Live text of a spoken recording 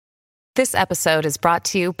This episode is brought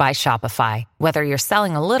to you by Shopify. Whether you're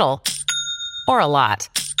selling a little or a lot,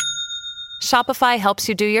 Shopify helps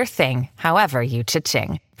you do your thing, however you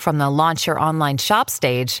cha-ching. From the launch your online shop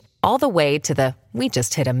stage, all the way to the we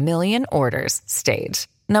just hit 1 million orders stage.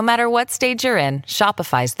 No matter what stage you're in,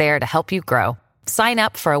 Shopify's there to help you grow. Sign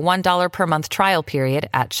up for a $1 per month trial period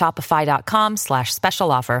at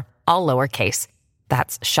shopify.com/special offer, all lowercase.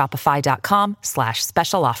 That's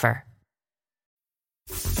shopify.com/special offer.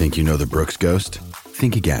 Think you know the Brooks Ghost?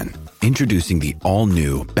 Think again. Introducing the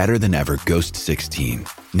all-new, better-than-ever Ghost 16.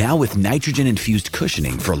 Now with nitrogen-infused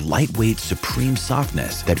cushioning for lightweight, supreme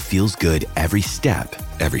softness that feels good every step,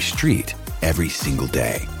 every street, every single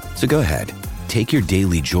day. So go ahead, take your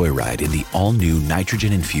daily joyride in the all-new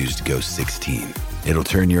nitrogen-infused Ghost 16. It'll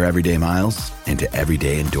turn your everyday miles into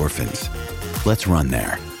everyday endorphins. Let's run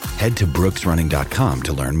there. Head to brooksrunning.com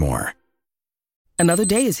to learn more. Another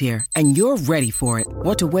day is here, and you're ready for it.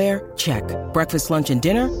 What to wear? Check. Breakfast, lunch, and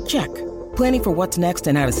dinner? Check. Planning for what's next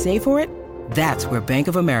and how to save for it? That's where Bank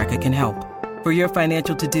of America can help. For your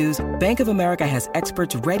financial to-dos, Bank of America has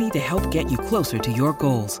experts ready to help get you closer to your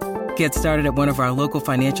goals. Get started at one of our local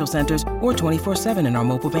financial centers or 24/7 in our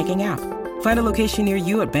mobile banking app. Find a location near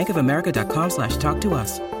you at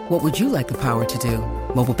bankofamerica.com/talktous. What would you like the power to do?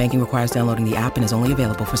 Mobile banking requires downloading the app and is only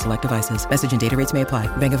available for select devices. Message and data rates may apply.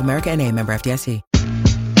 Bank of America N.A., member FDIC.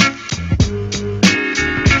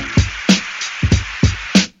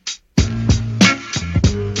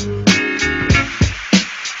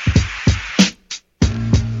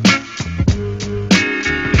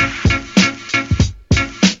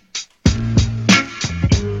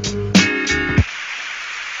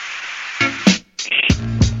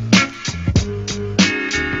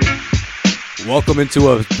 Welcome into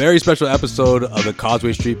a very special episode of the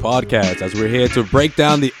Causeway Street Podcast. As we're here to break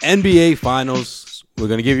down the NBA Finals, we're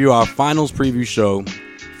going to give you our Finals preview show.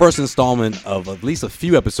 First installment of at least a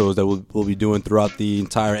few episodes that we'll be doing throughout the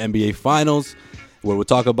entire NBA Finals, where we'll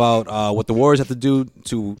talk about what the Warriors have to do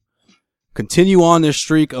to continue on their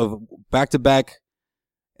streak of back-to-back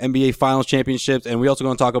NBA Finals championships. And we're also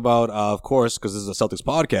going to talk about, of course, because this is a Celtics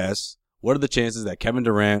podcast, what are the chances that Kevin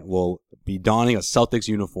Durant will be donning a Celtics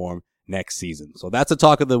uniform next season. So that's a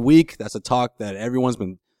talk of the week. That's a talk that everyone's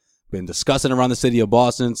been discussing around the city of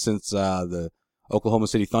Boston since the Oklahoma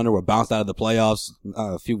City Thunder were bounced out of the playoffs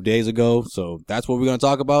a few days ago. So that's what we're going to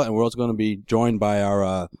talk about, and we're also going to be joined by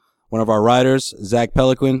our one of our writers, Zach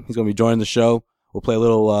Peliquin. He's going to be joining the show. We'll play a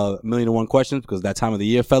little million and one questions because that time of the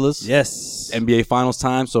year, fellas. Yes. NBA Finals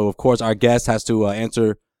time. So of course our guest has to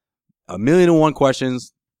answer 1,000,001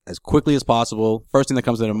 questions as quickly as possible. First thing that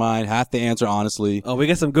comes to their mind, have to answer honestly. Oh, we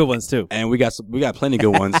got some good ones too. And we got plenty of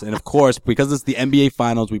good ones. And of course, because it's the NBA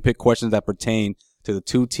Finals, we pick questions that pertain to the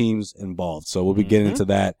two teams involved. So we'll be getting into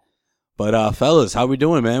that. But fellas, how we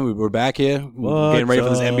doing, man? We're back here. We're getting ready for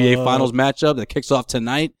this NBA Finals matchup that kicks off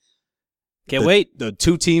tonight. Can't wait. The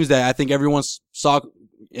two teams that I think everyone saw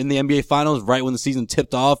in the NBA Finals right when the season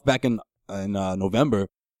tipped off back in November.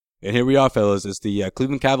 And here we are, fellas. It's the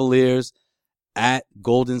Cleveland Cavaliers at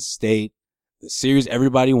Golden State, the series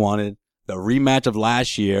everybody wanted, the rematch of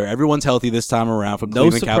last year. Everyone's healthy this time around from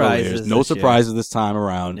Cleveland Cavaliers. No surprises this time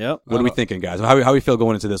around. Yep. What are we thinking, guys? How we feel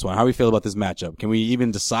going into this one? How we feel about this matchup? Can we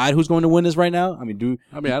even decide who's going to win this right now? I mean,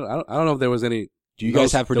 I don't know if there was any. Do you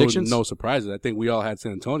guys have predictions? No surprises. I think we all had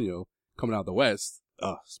San Antonio coming out the West.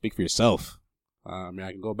 Speak for yourself. I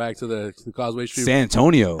can go back to the Causeway Street. San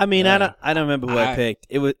Antonio. I mean, I don't remember who I picked.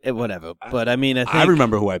 It was whatever. But I mean, I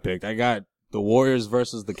remember who I picked. I got the Warriors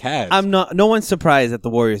versus the Cavs. No one's surprised that the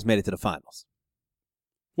Warriors made it to the finals.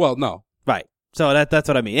 Well, no. Right. So that's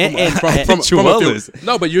what I mean.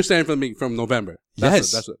 No, but you're saying from November.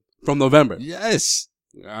 That's from November. Yes.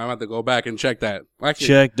 I'm about to go back and check that. Actually,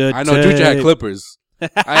 check the I know Juju had Clippers.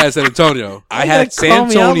 I had San Antonio. I had San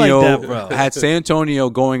Antonio. I had San Antonio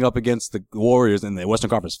going up against the Warriors in the Western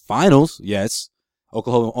Conference Finals. Yes.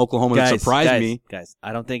 Oklahoma surprised me. Guys,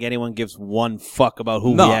 I don't think anyone gives one fuck about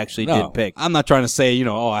who we actually did pick. I'm not trying to say,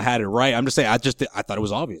 I had it right. I'm just saying I thought it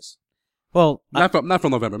was obvious. Well, not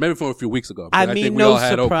from November, maybe from a few weeks ago. I mean, no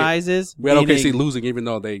surprises. We had OKC losing, even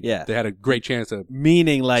though they had a great chance to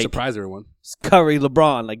surprise everyone. Curry,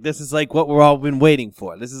 LeBron, like this is like what we're all been waiting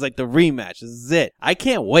for. This is like the rematch. This is it. I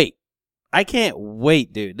can't wait,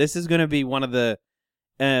 dude. This is gonna be one of the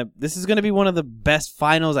best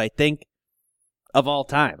finals, I think, of all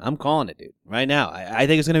time. I'm calling it, dude. Right now, I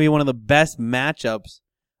think it's gonna be one of the best matchups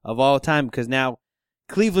of all time because now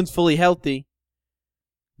Cleveland's fully healthy.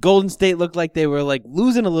 Golden State looked like they were like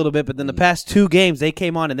losing a little bit, but then the past 2 games they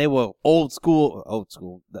came on and they were old school.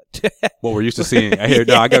 What we're used to seeing. I hear.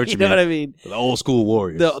 No, I get what you know what I mean. The old school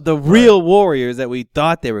Warriors. The real Warriors that we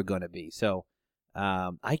thought they were going to be. So,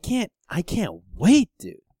 I can't wait,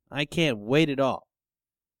 dude. I can't wait at all.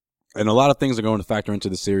 And a lot of things are going to factor into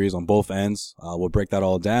the series on both ends. We'll break that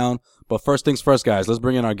all down. But first things first, guys. Let's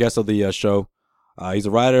bring in our guest of the show. He's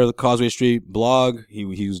a writer of the Causeway Street blog.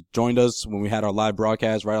 He joined us when we had our live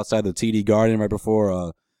broadcast right outside the TD Garden right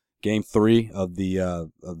before Game 3 of the.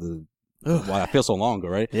 Wow, I feel so long ago,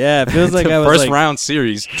 right? Yeah, it feels like I was first round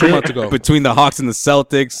series 2 months ago between the Hawks and the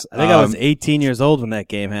Celtics. I think I was 18 years old when that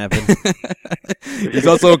game happened. He's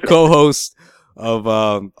also a co-host of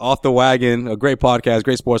Off the Wagon, a great podcast,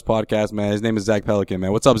 great sports podcast, man. His name is Zach Pelican,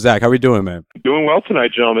 man. What's up, Zach? How are we doing, man? Doing well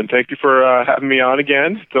tonight, gentlemen. Thank you for having me on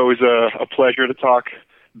again. It's always a pleasure to talk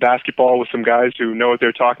basketball with some guys who know what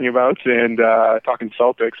they're talking about, and talking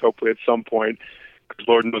Celtics, hopefully at some point. Because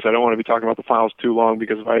Lord knows I don't want to be talking about the finals too long,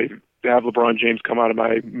 because if I have LeBron James come out of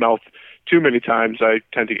my mouth too many times, I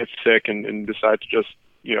tend to get sick and decide to just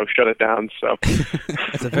shut it down. So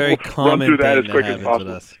it's a very common run through that thing as quick that as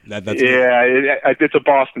possible. with us. It's a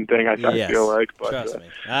Boston thing. I feel like, but trust me,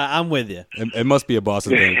 I'm with you. It must be a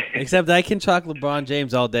Boston thing. Except I can chalk LeBron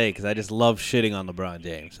James all day because I just love shitting on LeBron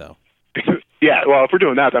James. So yeah, well, if we're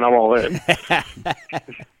doing that, then I'm all in.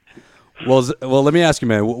 Well, let me ask you,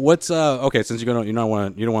 man. What's okay? Since you don't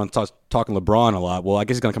want to talking LeBron a lot. Well, I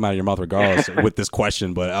guess he's gonna come out of your mouth regardless with this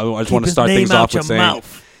question. But I just want to start things off with saying,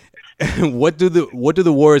 what do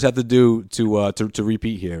the Warriors have to do to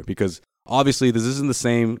repeat here? Because obviously this isn't the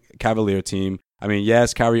same Cavalier team. I mean,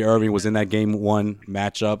 yes, Kyrie Irving was in that Game 1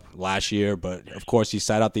 matchup last year, but of course he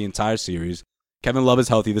sat out the entire series. Kevin Love is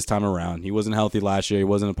healthy this time around. He wasn't healthy last year. He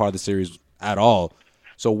wasn't a part of the series at all.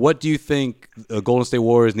 So what do you think the Golden State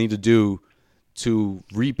Warriors need to do to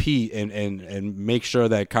repeat and make sure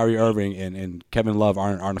that Kyrie Irving and Kevin Love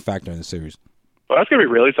aren't a factor in the series? Well, that's going to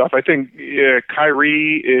be really tough. I think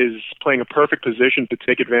Kyrie is playing a perfect position to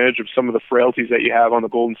take advantage of some of the frailties that you have on the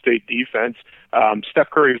Golden State defense. Steph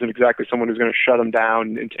Curry isn't exactly someone who's going to shut him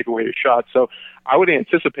down and take away his shot. So I would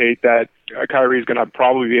anticipate that Kyrie is going to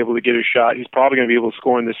probably be able to get his shot. He's probably going to be able to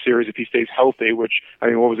score in this series if he stays healthy, which, I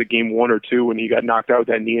mean, what was it, Game 1 or 2 when he got knocked out with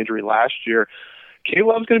that knee injury last year.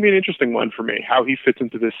 K-Love's going to be an interesting one for me, how he fits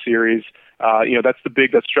into this series. That's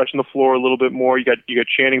stretching the floor a little bit more. You got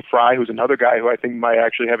Channing Frye, who's another guy who I think might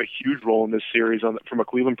actually have a huge role in this series from a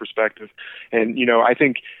Cleveland perspective. And, I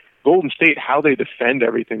think Golden State, how they defend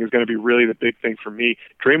everything is going to be really the big thing for me.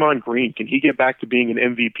 Draymond Green, can he get back to being an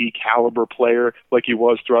MVP caliber player like he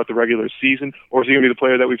was throughout the regular season? Or is he going to be the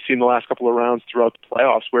player that we've seen the last couple of rounds throughout the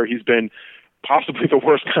playoffs where he's been possibly the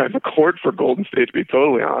worst guy on the court for Golden State, to be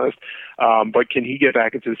totally honest. But can he get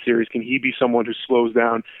back into the series? Can he be someone who slows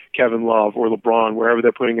down Kevin Love or LeBron, wherever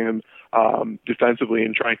they're putting him defensively,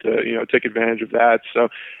 and trying to take advantage of that? So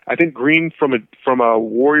I think Green, from a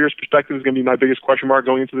Warriors perspective, is going to be my biggest question mark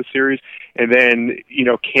going into the series. And then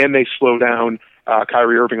can they slow down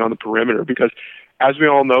Kyrie Irving on the perimeter? Because as we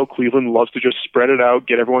all know, Cleveland loves to just spread it out,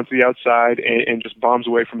 get everyone to the outside, and just bombs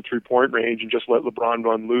away from three-point range and just let LeBron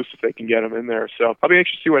run loose if they can get him in there. So I'll be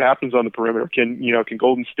anxious to see what happens on the perimeter. Can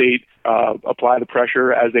Golden State apply the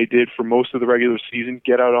pressure as they did for most of the regular season,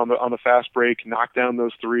 get out on the fast break, knock down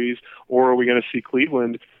those threes, or are we going to see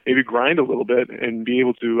Cleveland maybe grind a little bit and be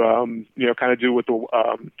able to kind of do what the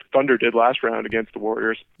Thunder did last round against the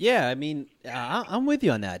Warriors? Yeah, I mean, I'm with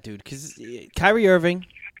you on that, dude, because Kyrie Irving,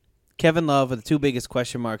 Kevin Love are the two biggest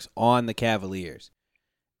question marks on the Cavaliers,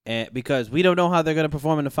 and because we don't know how they're going to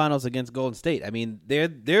perform in the finals against Golden State. I mean,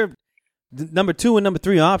 they're number 2 and number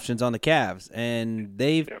 3 options on the Cavs, and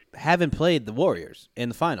they haven't played the Warriors in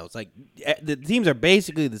the finals. Like, the teams are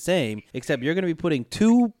basically the same, except you're going to be putting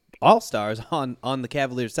 2 All-Stars on the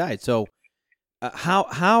Cavaliers side. So,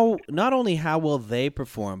 how not only how will they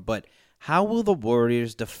perform, but how will the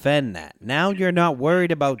Warriors defend that? Now you're not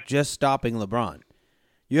worried about just stopping LeBron.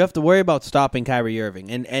 You have to worry about stopping Kyrie Irving,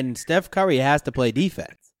 and Steph Curry has to play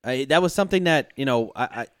defense. That was something that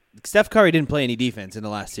Steph Curry didn't play any defense in the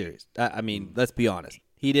last series. I mean, let's be honest.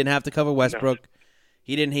 He didn't have to cover Westbrook. No.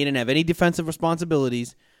 He didn't have any defensive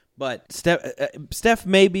responsibilities. But Steph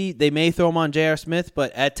they may throw him on J.R. Smith,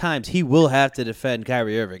 but at times he will have to defend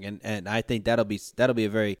Kyrie Irving, and I think that'll be a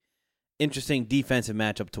very interesting defensive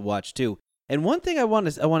matchup to watch too. And one thing I want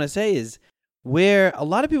to say is, where a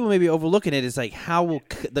lot of people may be overlooking it, is like, how will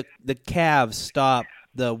the Cavs stop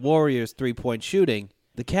the Warriors' three-point shooting?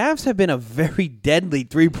 The Cavs have been a very deadly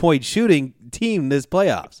three-point shooting team this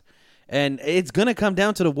playoffs, and it's going to come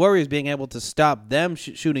down to the Warriors being able to stop them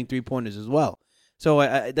shooting three-pointers as well. So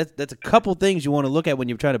that's a couple things you want to look at when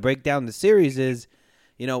you're trying to break down the series. Is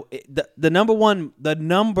the number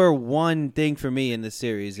one thing for me in this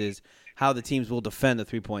series is how the teams will defend the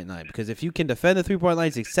 3-point line. Because if you can defend the 3-point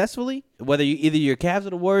line successfully, whether either your Cavs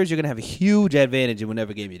or the Warriors, you're going to have a huge advantage in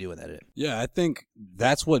whatever game you're doing that in. Yeah, I think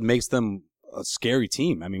that's what makes them a scary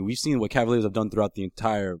team. I mean, we've seen what Cavaliers have done throughout the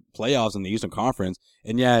entire playoffs in the Eastern Conference.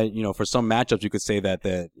 And yeah, for some matchups, you could say that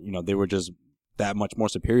they were just that much more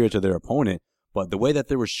superior to their opponent. But the way that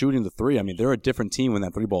they were shooting the three, I mean, they're a different team when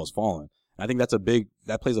that three ball is falling. I think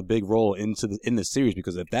that plays a big role in this series,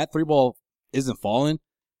 because if that three ball isn't falling,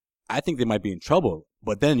 I think they might be in trouble.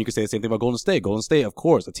 But then you could say the same thing about Golden State. Golden State, of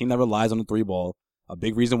course, a team that relies on the three ball, a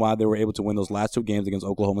big reason why they were able to win those last two games against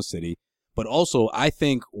Oklahoma City. But also, I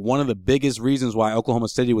think one of the biggest reasons why Oklahoma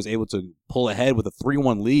City was able to pull ahead with a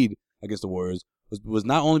 3-1 lead against the Warriors was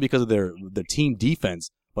not only because of their team defense,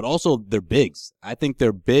 but also their bigs. I think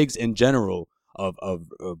their bigs in general of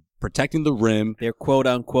protecting the rim. They're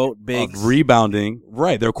quote-unquote bigs. Of rebounding.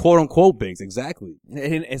 Right, they're quote-unquote bigs, exactly.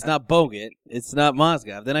 It's not Bogut. It's not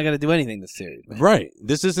Mozgov. They're not going to do anything this series. Man. Right.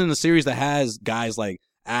 This isn't a series that has guys like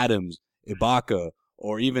Adams, Ibaka,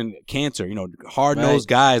 or even Cantor, hard-nosed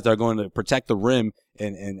guys that are going to protect the rim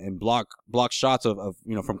and block shots of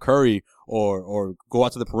from Curry or go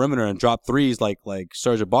out to the perimeter and drop threes like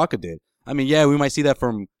Serge Ibaka did. I mean, yeah, we might see that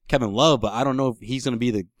from Kevin Love, but I don't know if he's going to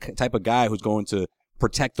be the type of guy who's going to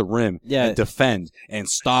protect the rim and defend and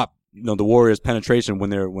stop the Warriors' penetration when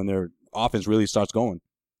their offense really starts going.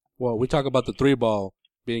 Well, we talk about the three ball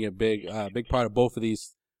being a big part of both of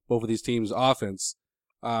these teams' offense.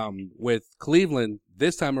 With Cleveland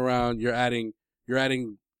this time around, you're adding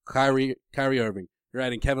Kyrie Irving, you're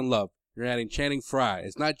adding Kevin Love, you're adding Channing Frye.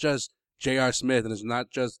 It's not just J.R. Smith, and it's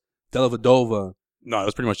not just Dellavedova. No, it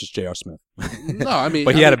was pretty much just J.R. Smith. No, I mean,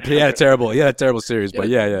 but he had a terrible series. But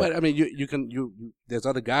yeah. But I mean, you there's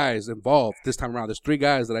other guys involved this time around. There's three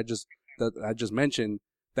guys that I just mentioned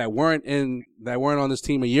that weren't on this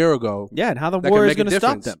team a year ago. Yeah, and how the Warriors going to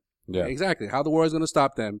stop them? Yeah, exactly. How the Warriors going to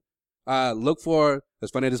stop them? Look for,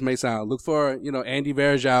 as funny as this may sound, look for Andy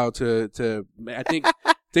Varejao to I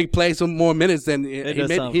think play some more minutes than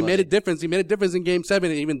he made a difference. He made a difference in Game 7,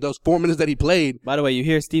 even those 4 minutes that he played. By the way, you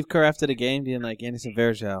hear Steve Kerr after the game being like, Anderson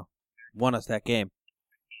Varejao won us that game.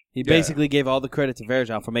 He basically gave all the credit to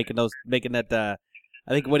Varejao for making that.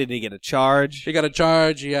 I think, what did he get? A charge? He got a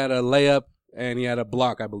charge. He had a layup and he had a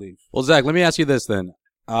block, I believe. Well, Zach, let me ask you this then.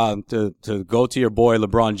 To go to your boy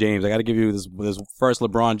LeBron James, I got to give you this first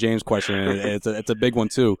LeBron James question. It's a big one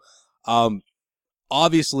too.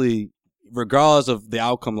 Obviously, regardless of the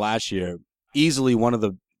outcome last year, easily one of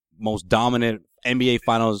the most dominant NBA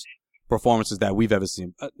Finals performances that we've ever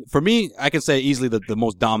seen. For me, I can say easily the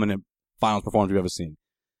most dominant Finals performance we've ever seen.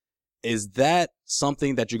 Is that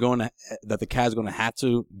something that that the Cavs are going to have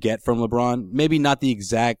to get from LeBron? Maybe not the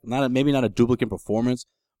exact, maybe not a duplicate performance.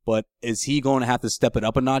 But is he going to have to step it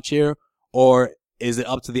up a notch here, or is it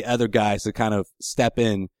up to the other guys to kind of step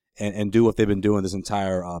in and do what they've been doing this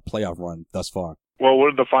entire playoff run thus far? Well, what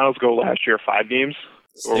did the finals go last year? 5 games?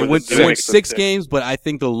 It went 6 games, but I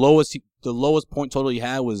think the lowest point total he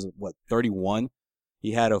had was 31.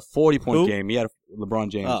 He had a 40-point game. He had LeBron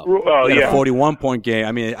James. He had a 41-point game.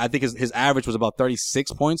 I mean, I think his average was about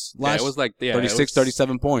 36 points last. Yeah, it was like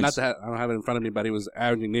 37 points. I don't have it in front of me, but he was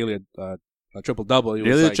averaging nearly a triple-double.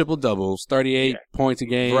 Nearly a triple-double. 38 points a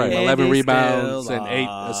game, right. 11 rebounds, and 8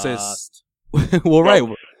 assists. Well, right.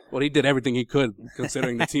 Well, he did everything he could,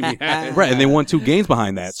 considering the team he had. Right, and they won 2 games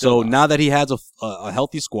behind that. So now that he has a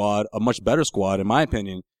healthy squad, a much better squad, in my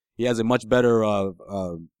opinion, he has a much better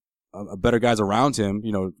better guys around him.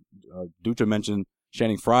 Dutra mentioned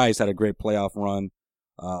Channing Frye had a great playoff run.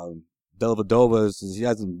 Dellavedova, he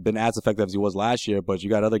hasn't been as effective as he was last year, but you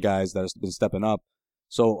got other guys that have been stepping up.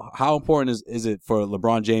 So how important is it for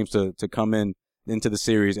LeBron James to come into the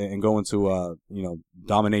series and go into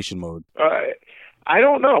domination mode? I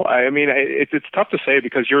don't know. I mean, it's tough to say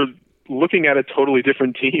because you're looking at a totally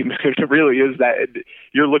different team. It really is that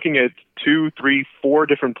you're looking at 2, 3, 4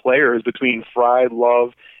 different players between Frye, Love,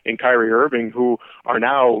 and Kyrie Irving who are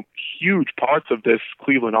now huge parts of this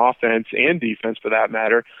Cleveland offense and defense for that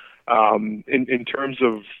matter. In terms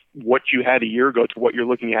of what you had a year ago to what you're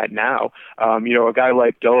looking at now, a guy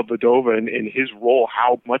like Dellavedova and his role,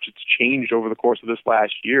 how much it's changed over the course of this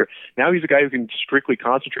last year. Now he's a guy who can strictly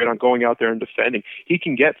concentrate on going out there and defending. He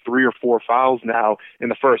can get 3 or 4 fouls now in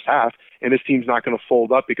the first half, and this team's not going to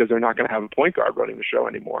fold up because they're not going to have a point guard running the show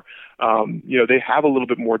anymore. They have a little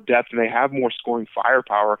bit more depth and they have more scoring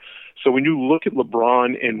firepower. So when you look at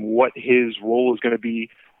LeBron and what his role is going to be,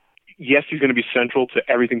 yes, he's going to be central to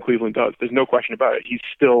everything Cleveland does. There's no question about it. He's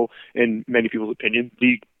still, in many people's opinion,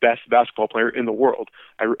 the best basketball player in the world.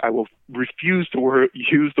 I will refuse to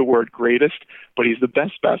use the word greatest, but he's the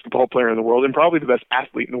best basketball player in the world and probably the best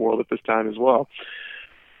athlete in the world at this time as well.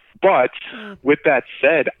 But with that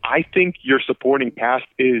said, I think your supporting cast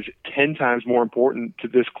is 10 times more important to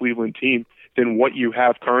this Cleveland team than what you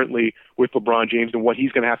have currently with LeBron James and what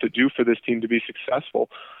he's going to have to do for this team to be successful.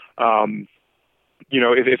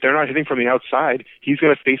 If they're not hitting from the outside, he's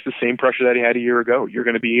going to face the same pressure that he had a year ago. You're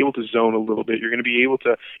going to be able to zone a little bit. You're going to be able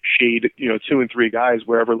to shade, 2 and 3 guys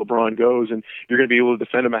wherever LeBron goes, and you're going to be able to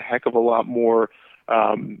defend him a heck of a lot more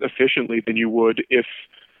efficiently than you would if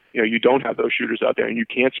you don't have those shooters out there and you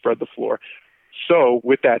can't spread the floor. So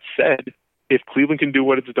with that said, if Cleveland can do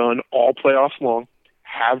what it's done all playoffs long,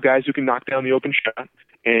 have guys who can knock down the open shot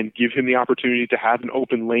and give him the opportunity to have an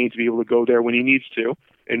open lane to be able to go there when he needs to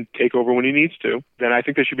and take over when he needs to, then I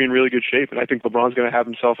think they should be in really good shape. And I think LeBron's going to have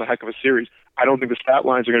himself a heck of a series. I don't think the stat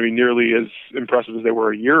lines are going to be nearly as impressive as they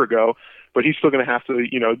were a year ago, but he's still going to have to,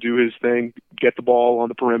 do his thing, get the ball on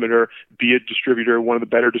the perimeter, be a distributor, one of the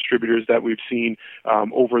better distributors that we've seen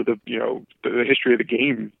over the history of the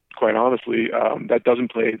game, quite honestly, that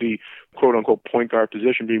doesn't play the quote-unquote point guard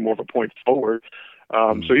position, being more of a point forward.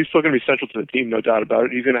 So he's still going to be central to the team, no doubt about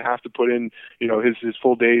it. He's going to have to put in, his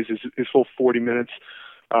full days, his full 40 minutes,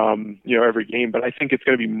 every game. But I think it's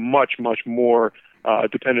going to be much, much more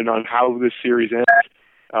dependent on how this series ends.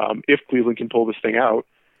 If Cleveland can pull this thing out,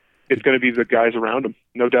 it's going to be the guys around him,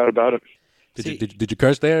 no doubt about it. Did you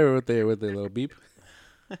curse there with the little beep?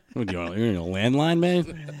 What, you're in a landline, man?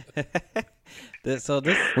 So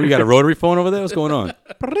this, you got a rotary phone over there? What's going on?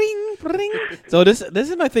 Bring, bring. So this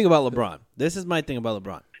is my thing about LeBron.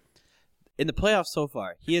 In the playoffs so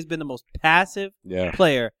far, he has been the most passive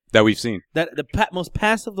player that we've seen. Most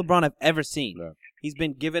passive LeBron I've ever seen. Yeah. He's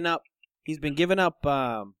been giving up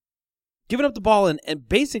the ball in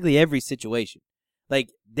basically every situation.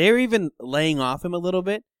 Like, they're even laying off him a little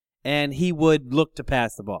bit, and he would look to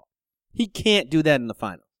pass the ball. He can't do that in the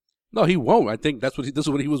finals. No, he won't. I think this is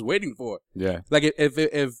what he was waiting for. Yeah. Like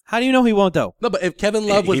if how do you know he won't though? No, but if Kevin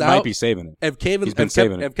Love was out, he might be saving it. If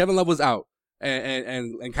Kevin Love was out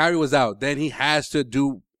and Kyrie was out, then he has to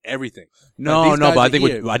do everything. But I think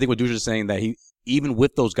what Dusha is saying that he, even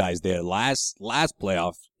with those guys there, last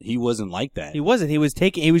playoff, he wasn't like that. He wasn't. He was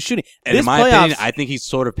shooting. And in my opinion, I think he's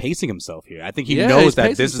sort of pacing himself here. I think he knows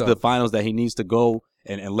that this is the finals that he needs to go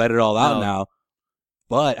and let it all out now.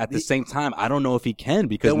 But at the same time, I don't know if he can,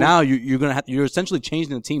 because now you're essentially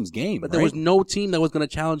changing the team's game. But there was no team that was going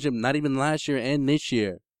to challenge him, not even last year and this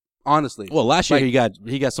year. Honestly. Well, last year he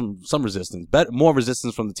got some resistance, more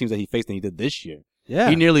resistance from the teams that he faced than he did this year. Yeah.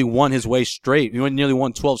 He nearly won his way straight. He nearly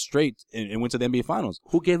won 12 straight and went to the NBA Finals.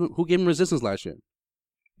 Who gave him resistance last year?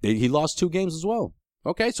 He lost 2 games as well.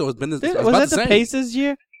 Okay, so it's been this. Was that the Pacers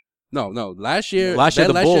year? No. Last year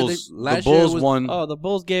the Bulls won. Oh, the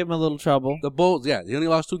Bulls gave him a little trouble. The Bulls, yeah, he only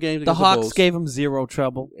lost 2 games. The Hawks gave him 0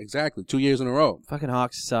 trouble. Exactly, 2 years in a row. Fucking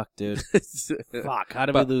Hawks suck, dude. Fuck, how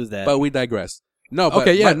did we lose that? But we digress. No, but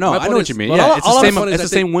okay, yeah, I know what you mean. Yeah, it's the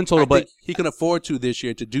same win total, but he can afford to this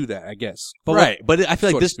year to do that, I guess. But right, but I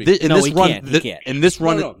feel like he can't. In this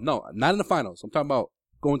run, no, not in the finals. I'm talking about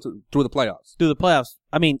going through the playoffs. Through the playoffs.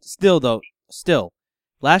 I mean, still.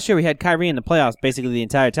 Last year we had Kyrie in the playoffs basically the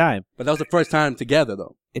entire time. But that was the first time together,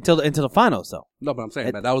 though. Until the finals, though. No, but I'm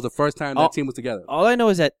saying that was the first time that team was together. All I know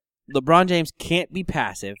is that LeBron James can't be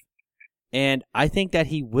passive, and I think that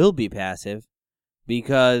he will be passive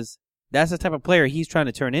because that's the type of player he's trying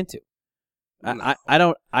to turn into.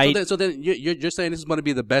 So then you're saying this is going to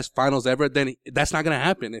be the best finals ever? Then that's not going to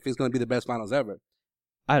happen if it's going to be the best finals ever.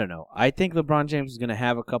 I don't know. I think LeBron James is going to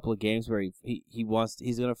have a couple of games where he's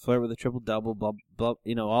going to flirt with a triple double, blah blah,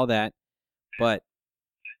 all that. But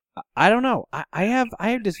I don't know. I have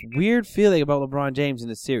this weird feeling about LeBron James in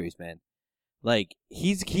this series, man. Like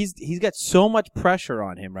he's got so much pressure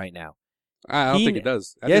on him right now. I don't think it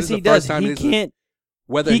does. Yes, he does. He can't.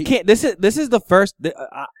 This is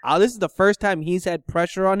the first time he's had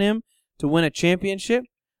pressure on him to win a championship.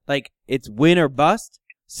 Like, it's win or bust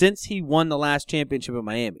since he won the last championship in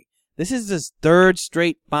Miami. This is his 3rd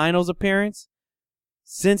straight finals appearance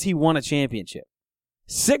since he won a championship.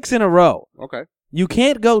 6 in a row. Okay. You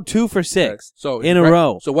can't go 2 for 6 in a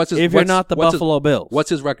row. So you're not the Buffalo Bills? What's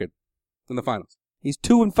his record in the finals? He's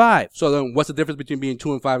 2-5. So then, what's the difference between being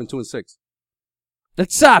 2-5 and 2-6? That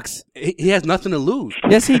sucks. He has nothing to lose.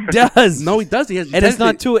 Yes, he does. No, he does. He has. And it's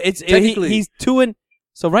not 2. He's 2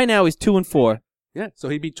 So right now he's 2-4. Yeah. So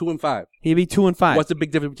he'd be 2-5. He'd be 2-5. What's the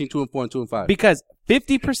big difference between 2-4 and 2-5? Because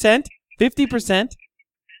 50%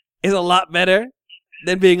 is a lot better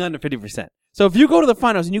than being under 50%. So if you go to the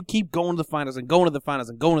finals and you keep going to the finals and going to the finals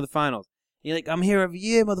and going to the finals, you're like, I'm here every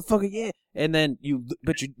year, motherfucker, yeah. And then you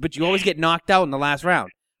always get knocked out in the last round.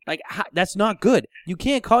 Like, that's not good. You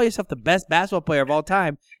can't call yourself the best basketball player of all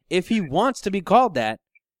time if he wants to be called that.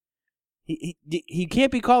 He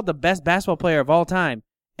can't be called the best basketball player of all time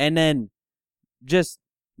and then just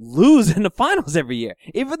lose in the finals every year.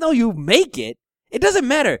 Even though you make it, it doesn't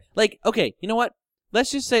matter. Like, okay, you know what?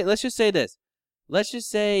 Let's just say this. Let's just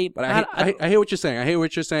say. But I hear what you're saying. I hear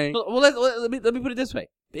what you're saying. Well, let me put it this way.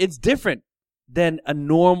 It's different than a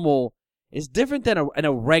normal. It's different than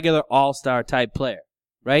a regular all-star type player,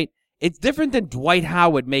 right? It's different than Dwight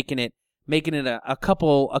Howard making it a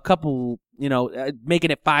couple. You know, making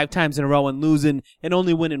it 5 times in a row and losing and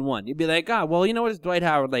only winning one. You'd be like, well, you know what? It's Dwight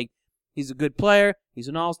Howard. Like, he's a good player. He's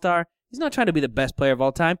an all-star. He's not trying to be the best player of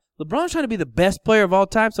all time. LeBron's trying to be the best player of all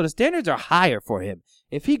time, so the standards are higher for him.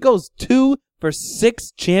 If he goes 2 for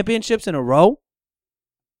 6 championships in a row,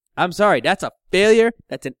 I'm sorry, that's a failure.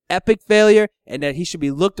 That's an epic failure, and that he should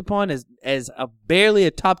be looked upon as barely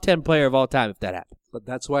a top 10 player of all time if that happens. But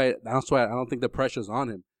that's why I don't think the pressure's on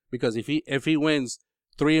him, because if he wins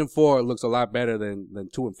 3 and 4, it looks a lot better than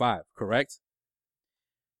 2 and 5. Correct?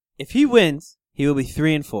 If he wins, he will be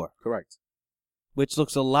 3 and 4. Correct. Which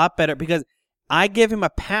looks a lot better because I give him a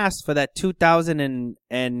pass for that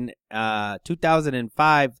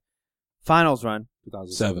 2005 finals run.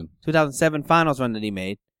 2007 finals run that he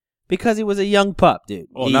made because he was a young pup, dude.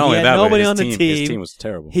 Well, not only that, nobody but on the team. His team was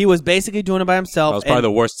terrible. He was basically doing it by himself. That was probably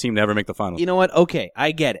the worst team to ever make the finals. You know what? Okay,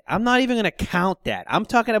 I get it. I'm not even going to count that. I'm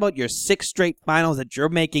talking about your 6 straight finals that you're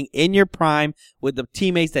making in your prime with the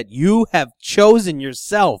teammates that you have chosen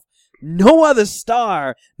yourself. No other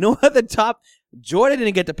star, no other top. Jordan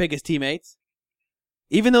didn't get to pick his teammates.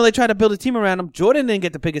 Even though they tried to build a team around him, Jordan didn't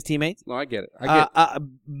get to pick his teammates. No, I get it.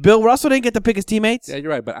 Bill Russell didn't get to pick his teammates. Yeah, you're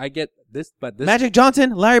right, but I get this. But this Magic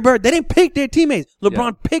Johnson, Larry Bird, they didn't pick their teammates.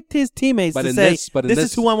 LeBron picked his teammates to say, this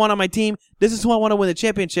is who I want on my team. This is who I want to win the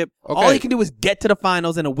championship. Okay. All he can do is get to the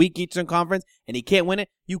finals in a weak Eastern Conference, and he can't win it.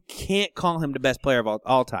 You can't call him the best player of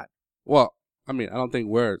all time. Well, I mean, I don't think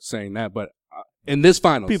we're saying that, but in this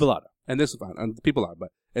finals. People are. People are. But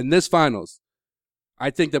in this finals, I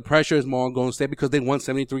think the pressure is more on Golden State because they won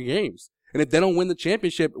 73 games. And if they don't win the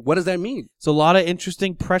championship, what does that mean? It's a lot of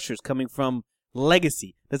interesting pressures coming from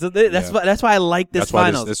legacy. That's why I like this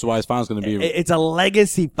finals. This is why this finals is going to be. It's a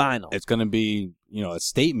legacy final. It's going to be, a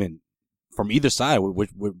statement from either side,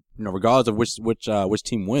 regardless of which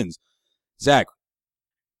team wins. Zach,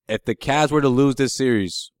 if the Cavs were to lose this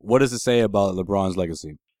series, what does it say about LeBron's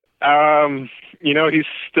legacy? He's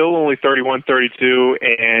still only 31, 32,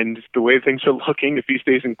 and the way things are looking, if he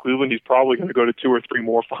stays in Cleveland, he's probably going to go to 2 or 3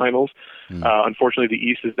 more finals. Unfortunately, the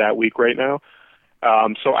East is that weak right now.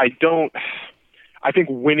 So I think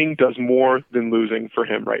winning does more than losing for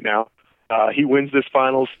him right now. He wins this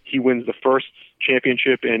finals. He wins the first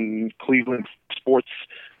championship in Cleveland sports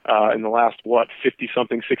in the last,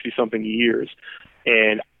 50-something, 60-something years.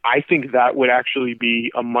 And I think that would actually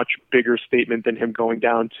be a much bigger statement than him going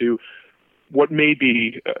down to what may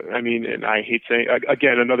be, and I hate saying,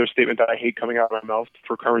 again, another statement that I hate coming out of my mouth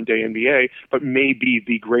for current day NBA, but may be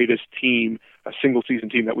the greatest team, a single season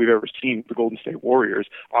team that we've ever seen, the Golden State Warriors,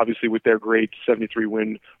 obviously with their great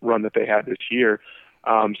 73-win run that they had this year.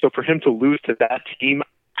 So for him to lose to that team,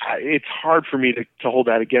 it's hard for me to hold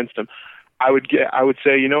that against him. I would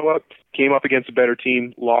say, you know what? Came up against a better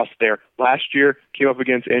team, lost there. Last year, came up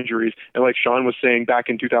against injuries. And like Sean was saying, back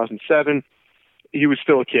in 2007, he was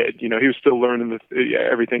still a kid. He was still learning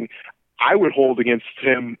everything. I would hold against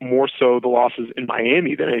him more so the losses in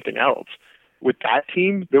Miami than anything else. With that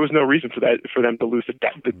team, there was no reason for them to lose.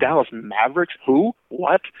 The Dallas Mavericks? Who?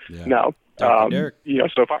 What? Yeah. No. Dirk.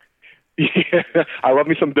 So far. Yeah, I love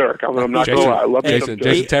me some Dirk. I'm not going to lie. I love me some Dirk.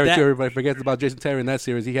 Jason Terry, everybody forgets about Jason Terry in that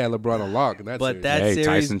series. He had LeBron on lock in that series. That series,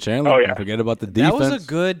 Tyson Chandler. Oh, yeah. Don't forget about the defense. That was a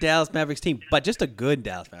good Dallas Mavericks team, but just a good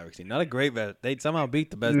Dallas Mavericks team. Not a great. They somehow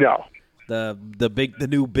beat the best. No. The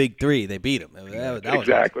new big three. They beat them. That was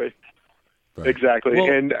exactly. Awesome. Right. Exactly.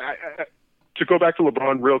 Well, and to go back to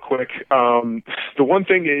LeBron real quick, the one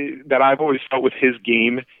thing that I've always felt with his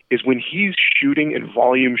game is when he's shooting and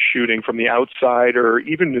volume shooting from the outside or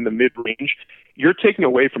even in the mid-range, you're taking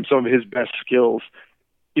away from some of his best skills.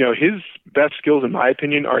 His best skills, in my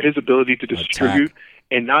opinion, are his ability to distribute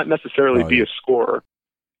and not necessarily be a scorer.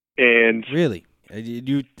 And really,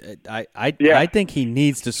 I think he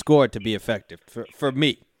needs to score to be effective for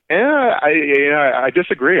me. I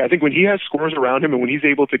disagree. I think when he has scores around him and when he's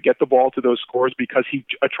able to get the ball to those scores because he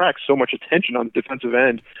attracts so much attention on the defensive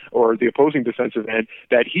end or the opposing defensive end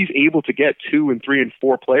that he's able to get 2 and 3 and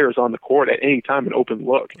 4 players on the court at any time an open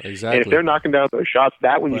look. Exactly. And if they're knocking down those shots,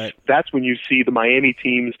 that's when you see the Miami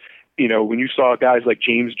teams. When you saw guys like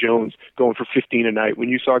James Jones going for 15 a night, when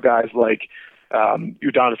you saw guys like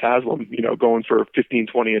Udonis Haslem, going for 15,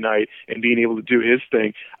 20 a night and being able to do his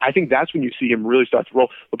thing, I think that's when you see him really start to roll.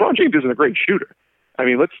 LeBron James isn't a great shooter. I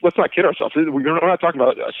mean, let's not kid ourselves. We're not talking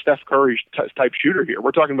about a Steph Curry type shooter here. We're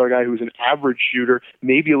talking about a guy who's an average shooter,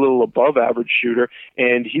 maybe a little above average shooter,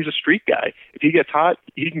 and he's a street guy. If he gets hot,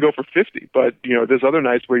 he can go for 50. But there's other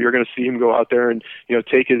nights where you're going to see him go out there and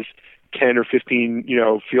take his 10 or 15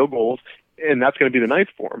 field goals, and that's going to be the night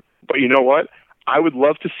for him. But you know what? I would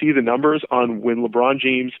love to see the numbers on when LeBron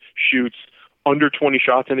James shoots under 20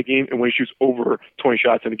 shots in a game and when he shoots over 20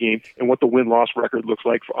 shots in a game, and what the win-loss record looks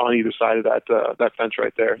like on either side of that fence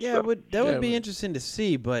right there. Yeah, that would be interesting to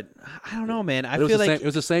see, but I don't know, man. I feel it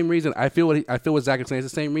was the same reason. I feel what Zach is saying.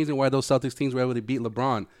 It's the same reason why those Celtics teams were able to beat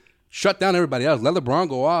LeBron. Shut down everybody else. Let LeBron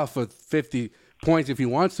go off for 50 points if he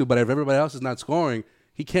wants to, but if everybody else is not scoring,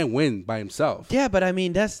 he can't win by himself. Yeah, but I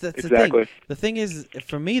mean, that's exactly the thing. The thing is,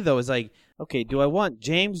 for me, though, is like, okay, do I want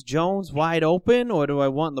James Jones wide open or do I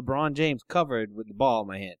want LeBron James covered with the ball in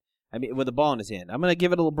my hand? I mean, with the ball in his hand. I'm going to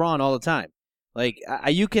give it to LeBron all the time. Like,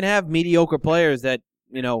 you can have mediocre players that,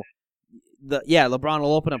 LeBron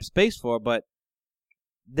will open up space for, but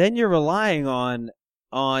then you're relying on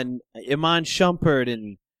Iman Shumpert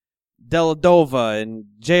and Deladova and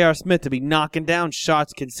J.R. Smith to be knocking down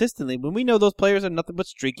shots consistently when we know those players are nothing but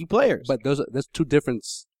streaky players. But there's two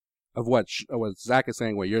differences of what Zach is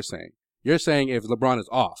saying, what you're saying. You're saying if LeBron is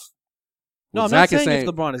off. No, I'm not saying if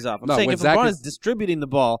LeBron is off. I'm saying if LeBron is distributing the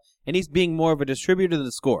ball and he's being more of a distributor than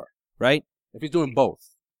a scorer, right? If he's doing both.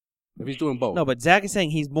 No, but Zach is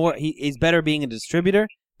saying he's better being a distributor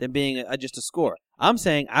than being just a scorer. I'm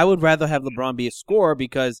saying I would rather have LeBron be a scorer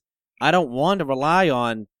because I don't want to rely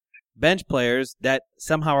on bench players that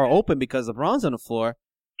somehow are open because LeBron's on the floor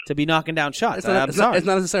to be knocking down shots. It's not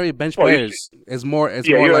necessarily bench players. It's more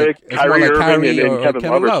like Kyrie Irving and Kevin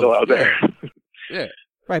Love are still out there. Yeah.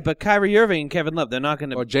 Right, but Kyrie Irving and Kevin Love, they're not going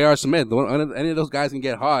to. Or J.R. Smith. Any of those guys can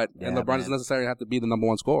get hot, and LeBron doesn't necessarily have to be the number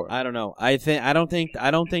one scorer. I don't know. I don't think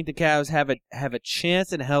the Cavs have a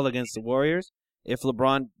chance in hell against the Warriors if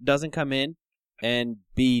LeBron doesn't come in and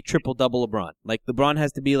be triple-double LeBron. Like, LeBron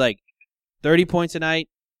has to be like 30 points a night,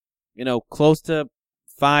 close to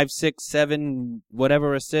 5, 6, 7,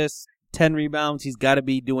 whatever assists, 10 rebounds. He's got to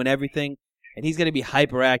be doing everything, and he's going to be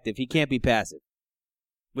hyperactive. He can't be passive,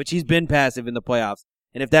 which he's been passive in the playoffs.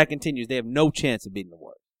 And if that continues, they have no chance of beating the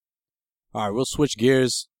Warriors. All right, we'll switch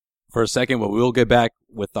gears for a second, but we'll get back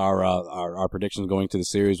with our predictions going to the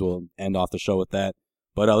series. We'll end off the show with that.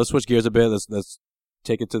 But let's switch gears a bit. Let's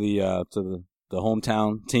take it to the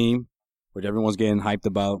hometown team, which everyone's getting hyped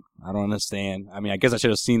about. I don't understand. I mean, I guess I should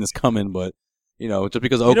have seen this coming, but just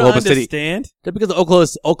because Oklahoma City, just because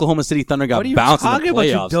the Oklahoma City Thunder got bounced in the playoffs. What are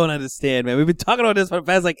you talking about? You don't understand, man. We've been talking about this for the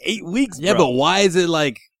past 8 weeks. Yeah, bro. but why is it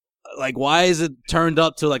why is it turned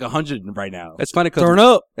up to 100 right now? It's funny because turn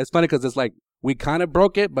up. It's funny because it's like we kind of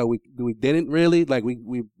broke it, but we didn't really. Like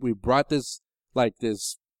we brought this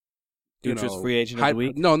Futures free agent of the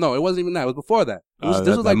week. No, it wasn't even that. It was before that.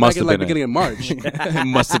 This was back in beginning of March. It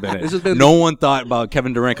must have been. No one thought about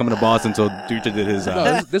Kevin Durant coming to Boston until Dutra did his.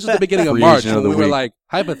 This was the beginning of March, and we were like,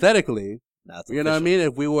 hypothetically, you know what I mean?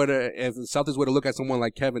 If the Celtics were to look at someone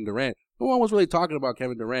like Kevin Durant, no one was really talking about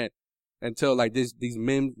Kevin Durant until these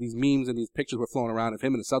memes and these pictures were flowing around of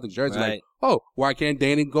him in the Celtics jersey. Right. Like, oh, why can't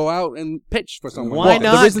Danny go out and pitch for someone? Why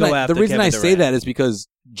not? The reason I say that is because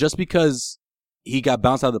just because he got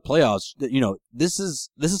bounced out of the playoffs, this is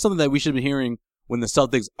something that we should be hearing when the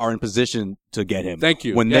Celtics are in position to get him. Thank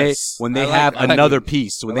you. When they have another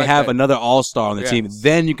piece, when they have another all-star on the team,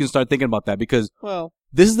 then you can start thinking about that because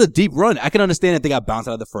this is a deep run. I can understand if they got bounced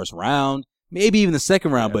out of the first round, maybe even the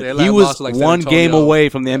second round, but he was one game away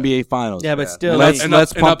from the NBA Finals. Yeah, but still,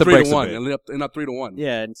 let's pump the brakes a bit. And up 3-1.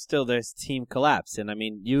 Yeah, and still there's team collapse. And I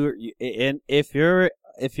mean, if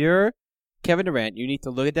you're Kevin Durant, you need to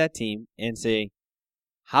look at that team and say,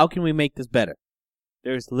 how can we make this better?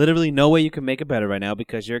 There's literally no way you can make it better right now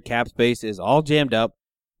because your cap space is all jammed up.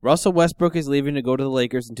 Russell Westbrook is leaving to go to the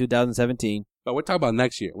Lakers in 2017. But we're talking about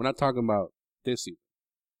next year. We're not talking about this season.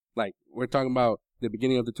 We're talking about the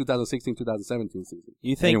beginning of the 2016-2017 season.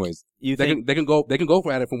 You think? Anyways, they can go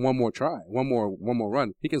for it for one more try, one more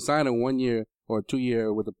run. He can sign a 1 year or 2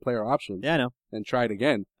 year with a player option. Yeah, I know. And try it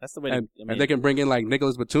again. That's the way. And they can bring in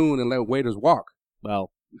Nicholas Batum and let Waiters walk. Well,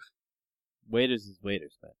 Waiters is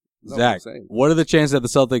Waiters, man. Zach, what are the chances that the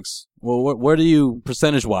Celtics? Well, where do you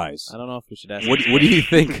percentage-wise? I don't know if we should ask. What do you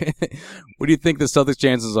think? What do you think the Celtics'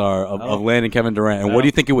 chances are of landing Kevin Durant, and what do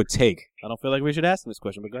you think it would take? I don't feel like we should ask him this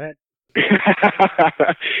question, but go ahead.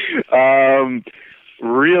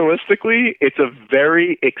 Realistically, it's a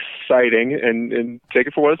very exciting, and take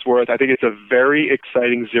it for what it's worth, I think it's a very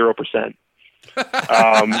exciting 0%.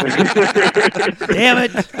 Damn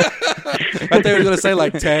it! I thought he was gonna say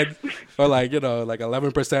like 10 or like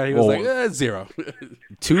 11%. He was 0.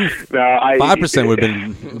 5% would have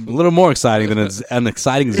been a little more exciting than an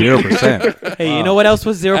exciting 0%. Hey, you know what else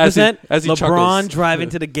was 0%? As he LeBron chuckles. driving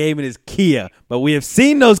to the game in his Kia, but we have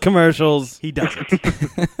seen those commercials. He doesn't.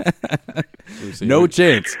 No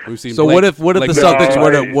chance. So Blake, what if the Celtics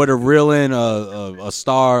were to reel in a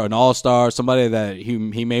star, an all-star, somebody that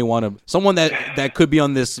he may want to, someone that could be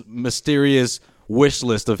on this mysterious wish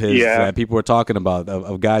list of his that people are talking about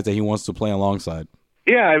of guys that he wants to play alongside?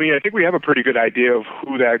 Yeah, I mean, I think we have a pretty good idea of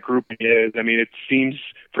who that group is. I mean, it seems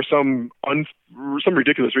for some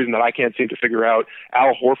ridiculous reason that I can't seem to figure out,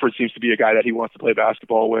 Al Horford seems to be a guy that he wants to play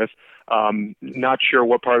basketball with. Not sure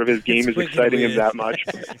what part of his game is exciting him that much.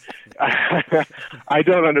 I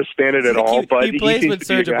don't understand it at all. But he plays with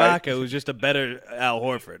Serge Ibaka, Ibaka, who's just a better Al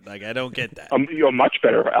Horford. Like, I don't get that. A much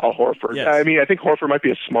better Al Horford. Yes. I mean, I think Horford might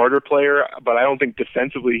be a smarter player, but I don't think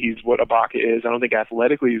defensively he's what Ibaka is. I don't think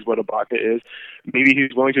athletically he's what Ibaka is. Maybe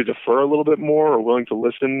he's willing to defer a little bit more or willing to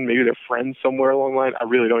listen. Maybe they're friends somewhere along the line. I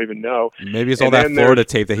really don't even know. Maybe it's all that Florida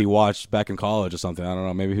tape that he watched back in college or something. I don't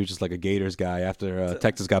know. Maybe he was just like a Gators guy after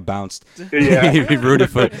Texas got bounced. Yeah. He rooted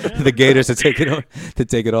for the Gators to take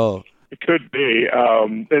it all. It could be.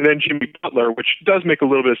 And then Jimmy Butler, which does make a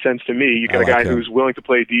little bit of sense to me. You got a guy who's willing to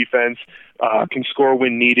play defense, can score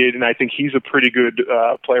when needed, and I think he's a pretty good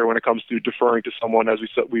player when it comes to deferring to someone, as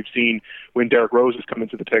we've seen when Derrick Rose has come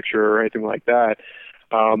into the picture or anything like that.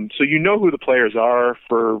 So you know who the players are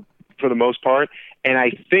for the most part, and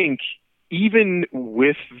I think even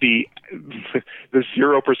with the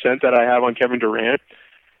 0% that I have on Kevin Durant,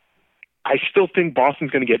 I still think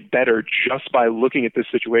Boston's going to get better just by looking at this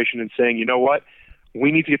situation and saying, you know what,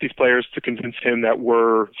 we need to get these players to convince him that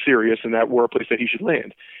we're serious and that we're a place that he should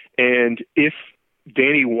land. And if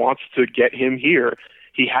Danny wants to get him here,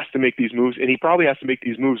 he has to make these moves, and he probably has to make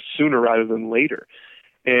these moves sooner rather than later.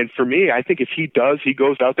 And for me, I think if he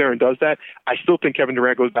goes out there and does that, I still think Kevin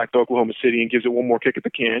Durant goes back to Oklahoma City and gives it one more kick at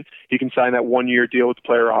the can. He can sign that 1-year deal with the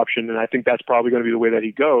player option, and I think that's probably going to be the way that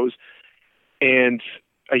he goes. And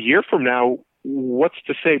a year from now, what's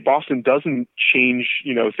to say Boston doesn't change,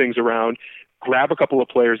 things around, grab a couple of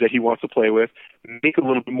players that he wants to play with, make a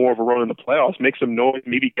little bit more of a run in the playoffs, make some noise,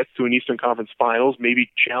 maybe gets to an Eastern Conference Finals, maybe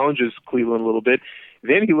challenges Cleveland a little bit.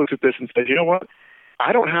 Then he looks at this and says, you know what?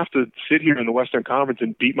 I don't have to sit here in the Western Conference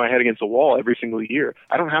and beat my head against the wall every single year.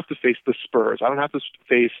 I don't have to face the Spurs. I don't have to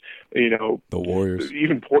face, the Warriors,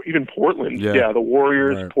 even Portland. Yeah, the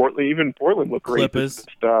Warriors, right. Portland look great. Clippers.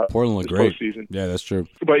 Portland look great. Postseason. Yeah, that's true.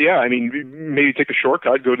 But yeah, I mean, maybe take a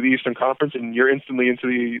shortcut, go to the Eastern Conference, and you're instantly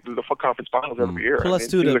into the conference finals every year. Plus, it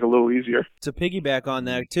seems like a little easier. To piggyback on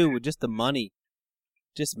that too, with just the money,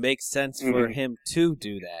 just makes sense for him to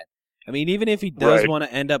do that. I mean, even if he does want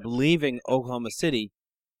to end up leaving Oklahoma City,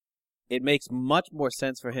 it makes much more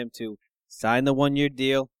sense for him to sign the 1-year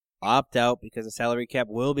deal, opt out because the salary cap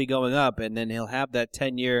will be going up, and then he'll have that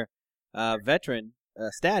 10-year veteran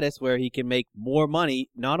status where he can make more money.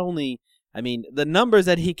 Not only, I mean, the numbers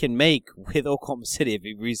that he can make with Oklahoma City if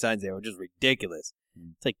he re-signs there are just ridiculous.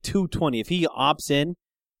 It's like $220. If he opts in,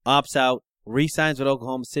 opts out, re-signs with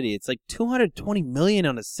Oklahoma City, it's like $220 million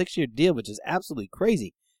on a 6-year deal, which is absolutely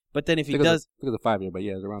crazy. But then if he does, look at the 5-year, but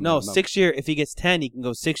yeah, it's around. No, 6-year. If he gets 10, he can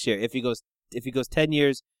go 6-year. If he goes 10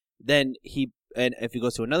 years, then if he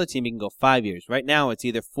goes to another team, he can go 5 years. Right now, it's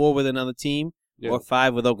either 4 with another team or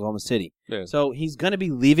 5 with Oklahoma City. Yeah. So he's going to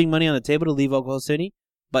be leaving money on the table to leave Oklahoma City,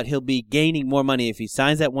 but he'll be gaining more money if he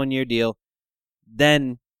signs that 1-year deal,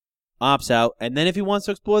 then opts out, and then if he wants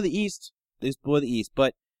to explore the East, explore the East.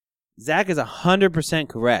 But Zach is 100%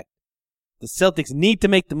 correct. The Celtics need to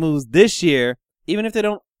make the moves this year, even if they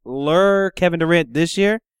don't lure Kevin Durant this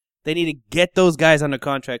year. They need to get those guys under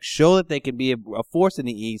contract, show that they can be a force in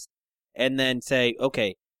the East, and then say,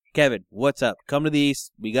 okay, Kevin, what's up? Come to the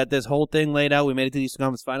East. We got this whole thing laid out. We made it to the Eastern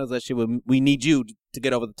Conference Finals last year. We need you to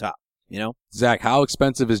get over the top, Zach, how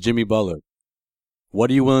expensive is Jimmy Butler? What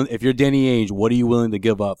are you willing, if you're Danny Ainge, what are you willing to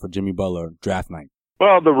give up for Jimmy Butler draft night?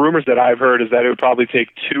 Well, the rumors that I've heard is that it would probably take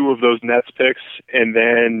 2 of those Nets picks and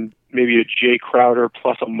then maybe a Jay Crowder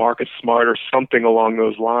plus a Marcus Smart or something along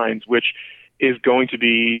those lines, which is going to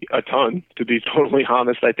be a ton, to be totally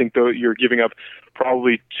honest. I think though you're giving up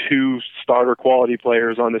probably 2 starter quality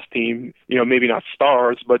players on this team, maybe not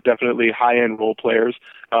stars, but definitely high-end role players,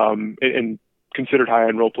 and considered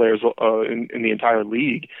high-end role players in the entire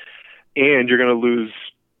league. And you're going to lose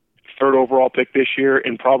 3rd overall pick this year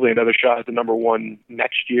and probably another shot at the number 1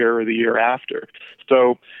 next year or the year after.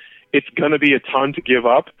 So it's going to be a ton to give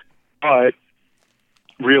up, but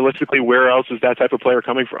realistically, where else is that type of player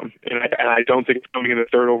coming from? And I don't think it's coming in the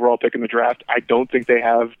 3rd overall pick in the draft. I don't think they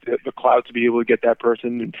have the clout to be able to get that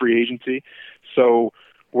person in free agency. So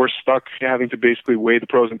we're stuck having to basically weigh the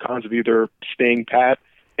pros and cons of either staying pat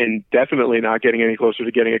and definitely not getting any closer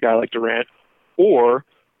to getting a guy like Durant, or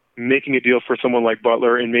making a deal for someone like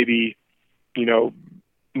Butler and maybe,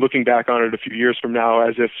 looking back on it a few years from now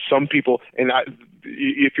as if some people, and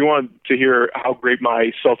if you want to hear how great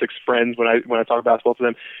my Celtics friends, when I talk basketball to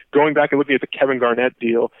them, going back and looking at the Kevin Garnett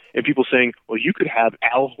deal and people saying, well, you could have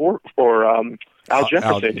Al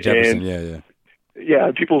Jefferson. Yeah.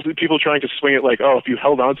 Yeah, people trying to swing it like, oh, if you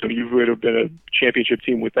held on to him, you would have been a championship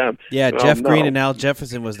team with them. Yeah, Jeff Green and Al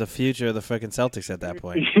Jefferson was the future of the freaking Celtics at that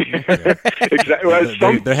point. Exactly. Well,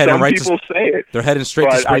 some people say it. They're heading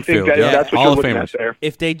straight to Springfield. I think that's what All you're of looking at there.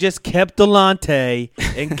 If they just kept Delonte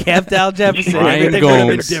and kept Al Jefferson, everything would have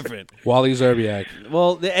been different. Wally Zerbiak.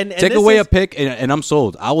 Well, and take away a pick, and I'm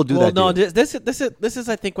sold. I will do that. No, deal. this is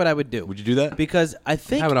I think what I would do. Would you do that? Because I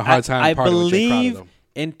think I'm having a hard time. I parting with Jay believe. Crowder, though.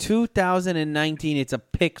 In 2019, it's a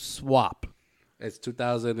pick swap. It's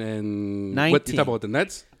 2019. 19. What you talking about? The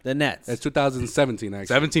Nets? The Nets. It's 2017. Actually,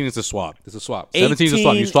 17 is a swap. it's a swap. 17 is a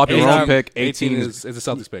swap. You swap your own pick. 18 is a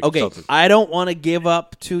Celtics pick. Okay, Celtics. I don't want to give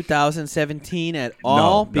up 2017 at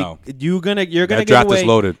all. No. You're gonna That give draft away. is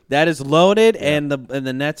loaded. That is loaded, and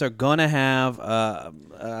the Nets are gonna have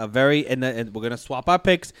a very and we're gonna swap our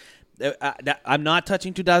picks. I'm not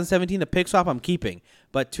touching 2017. The pick swap I'm keeping.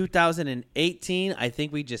 But 2018, I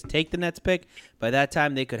think we just take the Nets pick. By that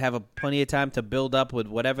time, they could have plenty of time to build up with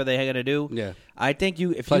whatever they're going to do. Yeah. I think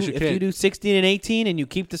if you do 16 and 18 and you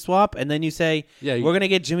keep the swap, and then you say, we're going to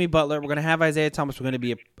get Jimmy Butler, we're going to have Isaiah Thomas, we're going to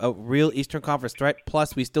be a real Eastern Conference threat.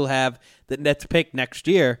 Plus, we still have the Nets pick next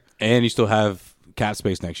year. And you still have cap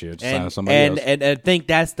space next year to sign somebody else. And I think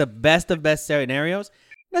that's the best of best scenarios.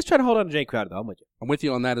 Let's try to hold on to Jay Crowder, though. I'm with you. I'm with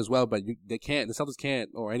you on that as well, but they can't. The Celtics can't,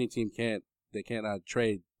 or any team can't. They cannot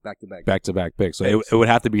trade back-to-back picks. So it would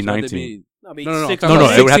have to be 19. No, It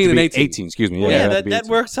would have to be 18. Excuse me. Yeah, that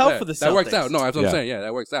works out for the Celtics. That works out. No, that's what I'm saying. Yeah,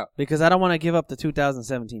 that works out. Because I don't want to give up the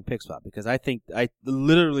 2017 pick swap because I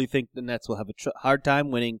literally think the Nets will have a hard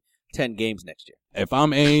time winning 10 games next year. If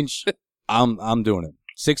I'm Ainge, I'm doing it.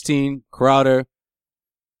 16, Crowder,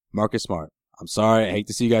 Marcus Smart. I'm sorry, I hate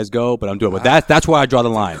to see you guys go, but I'm doing it. But that's where I draw the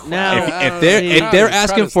line. Now, if they're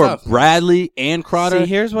asking for Bradley and Crowder,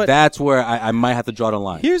 that's where I might have to draw the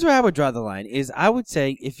line. Here's where I would draw the line: is I would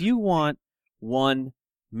say if you want one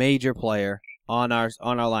major player on our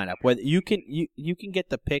lineup, whether you can get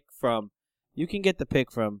the pick from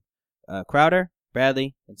Crowder,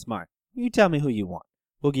 Bradley, and Smart. You tell me who you want.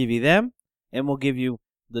 We'll give you them, and we'll give you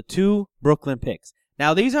the 2 Brooklyn picks.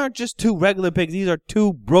 Now these aren't just 2 regular picks; these are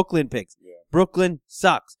 2 Brooklyn picks. Brooklyn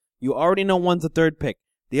sucks. You already know one's the 3rd pick.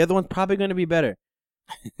 The other one's probably going to be better.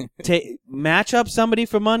 Match up somebody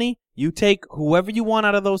for money. You take whoever you want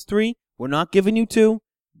out of those 3. We're not giving you 2.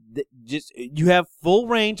 You have full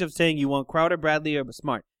range of saying you want Crowder, Bradley, or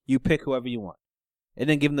Smart. You pick whoever you want. And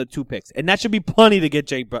then give them the 2 picks. And that should be plenty to get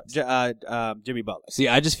Jimmy Butler. See,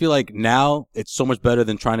 I just feel like now it's so much better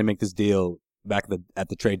than trying to make this deal back at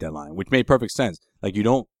the trade deadline, which made perfect sense. Like you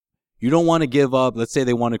don't want to give up. Let's say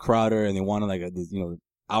they wanted Crowder and they wanted like a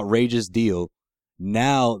outrageous deal.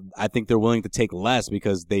 Now I think they're willing to take less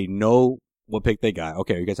because they know what pick they got.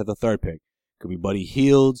 Okay, you guys have the 3rd pick. It could be Buddy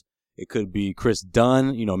Hield. It could be Chris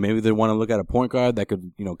Dunn. Maybe they want to look at a point guard that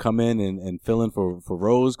could come in and fill in for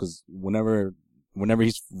Rose because whenever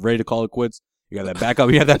he's ready to call it quits, you got that backup.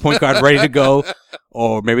 You have that point guard ready to go.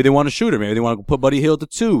 Or maybe they want a shooter. Maybe they want to put Buddy Hield to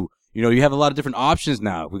 2. You have a lot of different options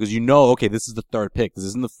now because okay, this is the 3rd pick. This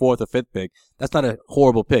isn't the 4th or 5th pick. That's not a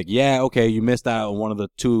horrible pick. Yeah, okay, you missed out on one of the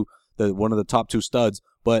top 2 studs,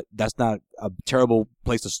 but that's not a terrible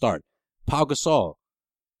place to start. Pau Gasol,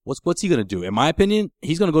 what's he gonna do? In my opinion,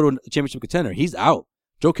 he's gonna go to a championship contender. He's out.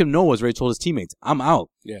 Joakim Noah has already told his teammates, "I'm out."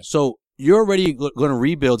 Yeah. So you're already gonna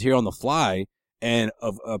rebuild here on the fly, and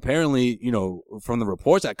apparently, from the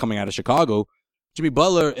reports coming out of Chicago, Jimmy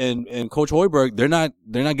Butler and Coach Hoiberg, they're not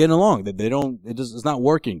getting along. It's not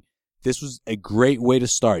working. This was a great way to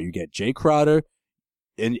start. You get Jay Crowder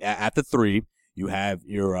at the 3. You have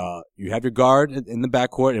your guard in the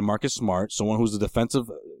backcourt and Marcus Smart, someone who's a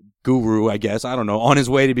guru, I guess. I don't know. On his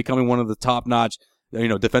way to becoming one of the top-notch,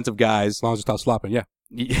 defensive guys. As long as it stops flopping, yeah.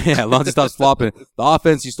 Yeah, as long as it stops flopping. The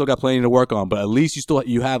offense, you still got plenty to work on, but at least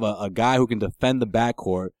you have a guy who can defend the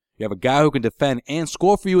backcourt. You have a guy who can defend and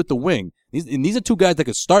score for you at the wing. These are two guys that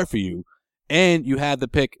could start for you, and you have the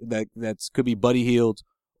pick that could be Buddy Hield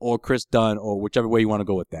or Chris Dunn or whichever way you want to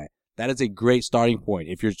go with that. That is a great starting point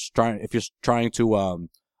if you're trying to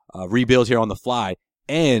rebuild here on the fly,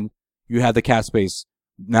 and you have the cap space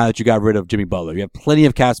now that you got rid of Jimmy Butler. You have plenty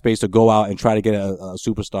of cap space to go out and try to get a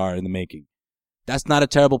superstar in the making. That's not a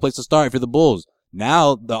terrible place to start if you're the Bulls.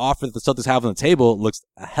 Now, the offer that the Celtics have on the table looks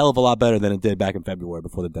a hell of a lot better than it did back in February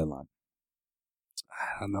before the deadline.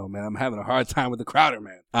 I don't know, man. I'm having a hard time with the Crowder,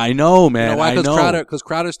 man. I know, man. You know why? I know. Because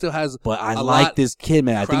Crowder still has But I a like lot. this kid,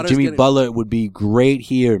 man. I think Jimmy Butler would be great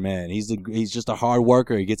here, man. He's just a hard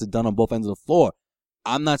worker. He gets it done on both ends of the floor.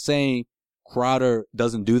 I'm not saying Crowder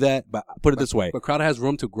doesn't do that, but put it this way. But Crowder has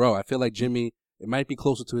room to grow. I feel like Jimmy, it might be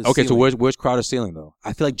closer to his Okay, ceiling. so where's Crowder's ceiling, though?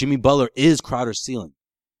 I feel like Jimmy Butler is Crowder's ceiling.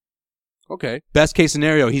 Okay. Best case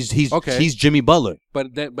scenario, he's Jimmy Butler.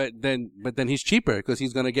 But then he's cheaper because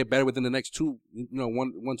he's going to get better within the next 1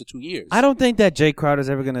 to 2 years. I don't think that Jay Crowder's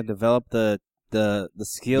ever going to develop the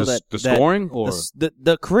skill The scoring or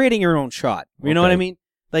the creating your own shot. You know what I mean?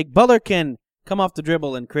 Like Butler can come off the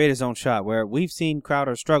dribble and create his own shot, where we've seen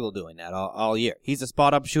Crowder struggle doing that all year. He's a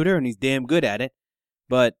spot up shooter and he's damn good at it,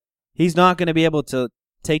 but he's not going to be able to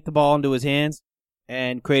take the ball into his hands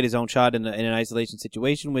and create his own shot in an isolation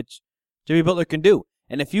situation, which Jimmy Butler can do.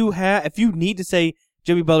 And if you need to say,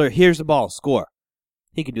 Jimmy Butler, here's the ball, score,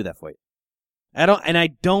 he can do that for you. I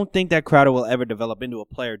don't think that Crowder will ever develop into a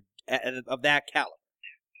player of that caliber.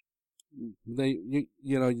 Then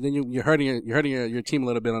you're hurting your team a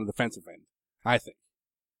little bit on the defensive end, I think.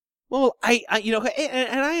 Well, I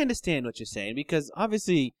understand what you're saying, because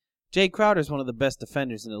obviously Jay Crowder is one of the best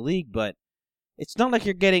defenders in the league, but it's not like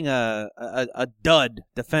you're getting a dud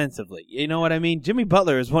defensively. You know what I mean? Jimmy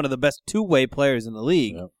Butler is one of the best two-way players in the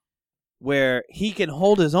league, where he can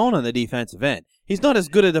hold his own on the defensive end. He's not as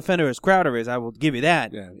good a defender as Crowder is, I will give you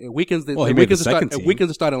that. Yeah, it weakens the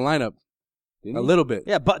starting lineup a little bit.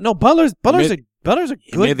 Yeah, but no, Butler's a good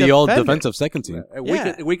he made the defender. old defensive second team.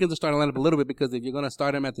 It weakens the starting lineup a little bit, because if you're going to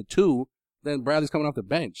start him at the 2, then Bradley's coming off the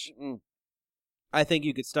bench. I think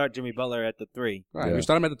you could start Jimmy Butler at the 3. Right, if you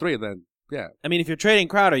start him at the 3, then yeah. I mean, if you're trading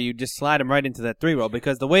Crowder, you just slide him right into that 3 role,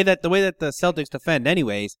 because the way that the Celtics defend,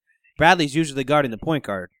 anyways, Bradley's usually guarding the point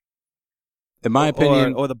guard. In my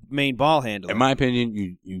opinion, or the main ball handler. In my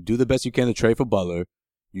opinion, you do the best you can to trade for Butler.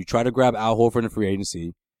 You try to grab Al Horford in free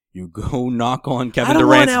agency. You go knock on Kevin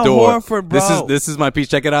Durant's door. Horford, bro. This is my piece.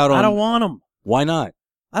 Check it out. I don't want him. Why not?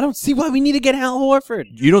 I don't see why we need to get Al Horford.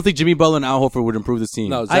 You don't think Jimmy Butler and Al Horford would improve this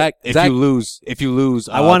team? No, Zach. If you lose,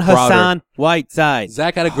 I want Crowder. Hassan Whiteside.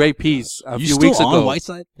 Zach had a great piece a You few still weeks on ago.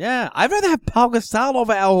 Whiteside? Yeah, I'd rather have Pau Gasol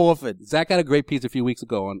over Al Horford. Zach had a great piece a few weeks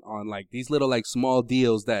ago on like these little like small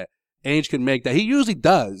deals that Ainge can make, that he usually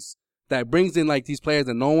does, that brings in like these players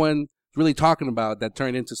that no one's really talking about, that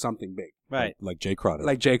turn into something big. Right. Like Jay Crowder.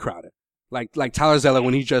 Like Tyler Zeller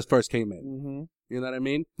when he just first came in. Mm-hmm. You know what I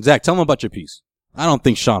mean? Zach, tell him about your piece. I don't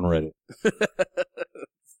think Sean read it.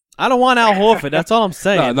 I don't want Al Horford. That's all I'm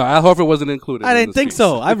saying. No, Al Horford wasn't included. I in didn't this think piece.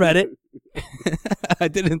 so. I read it. I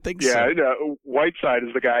didn't think Yeah, so. Whiteside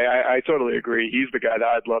is the guy. I totally agree. He's the guy that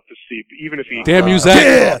I'd love to see, even if he. Damn you,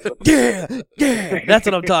 Zach. Yeah. That's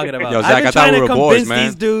what I'm talking about. Yo, Zach, I've been I thought trying we to were convince boys, man.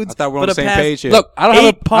 these dudes I thought we were for on the same past page here. Look, I don't have 8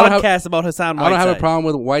 a podcasts about Hassan Whiteside. I don't have a problem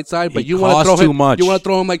with Whiteside, but He you want to costs throw him too much. You want to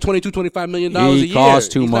throw him like $22, $25 million a year. He costs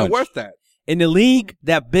too He's much. not worth that. In the league,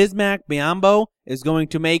 that Bismack Biyombo is going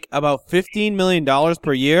to make about $15 million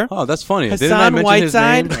per year. Oh, that's funny. Hassan Didn't I mention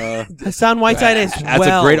Whiteside, his name? Hassan Whiteside is That's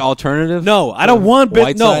a great alternative. No, I don't want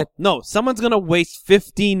Whiteside? No, someone's going to waste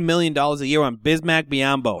 $15 million a year on Bismack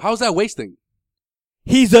Biyombo. How's that wasting?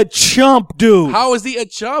 He's a chump, dude. How is he a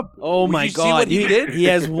chump? Oh Did my you God! See what he did? He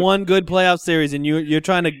has one good playoff series, and you're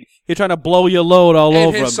trying to blow your load all And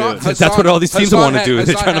over him, Hassan- dude. Hassan- That's what all these teams Hassan want to had- do. They're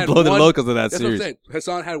Hassan trying to had blow their one- load because of that That's what I'm series. saying.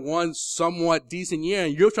 Hassan had one somewhat decent year,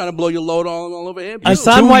 and you're trying to blow your load all over him.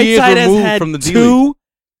 Hassan 2 years Whiteside has removed had from the D two.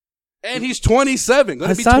 And he's 27.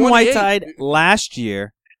 Gonna be Hassan 28. Whiteside last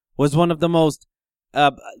year was one of the most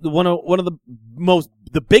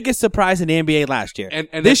the biggest surprise in the NBA last year.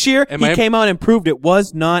 And this year and he my- came out and proved it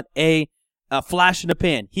was not a flash in the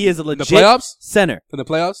pan. He is a legit playoffs? center. In the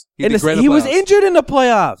playoffs? He In did the- great in he the was playoffs. injured in the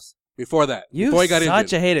playoffs. Before that. You Before he got such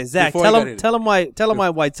injured. a hater, Zach. Before he got Tell him injured. why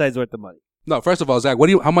Whiteside's worth the money. No, first of all, Zach,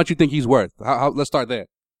 how much you think he's worth? Let's start there.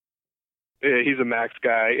 Yeah, he's a max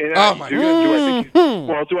guy. And Oh, my do I think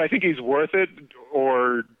do I think he's worth it,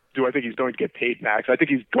 or do I think he's going to get paid max? I think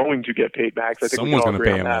he's going to get paid max. I think Someone's going to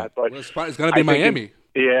pay him that. But it's going to be Miami.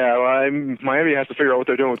 Miami has to figure out what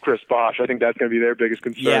they're doing with Chris Bosh. I think that's going to be their biggest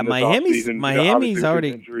concern. Yeah, this Miami's offseason.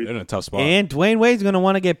 already They're in a tough spot. and Dwayne Wade's going to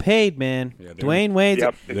want to get paid, man. Yeah, Dwayne Wade's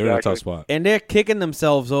They're in a tough spot. and they're kicking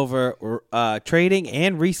themselves over trading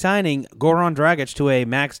and re-signing Goran Dragic to a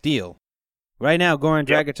max deal. Right now, Goran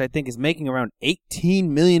Dragic, I think, is making around $18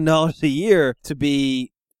 million a year to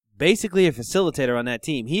be basically a facilitator on that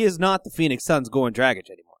team. He is not the Phoenix Suns Goran Dragic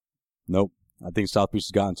anymore. Nope. I think South Beach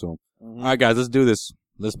has gotten to him. All right, guys, let's do this.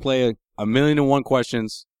 Let's play a 1,000,001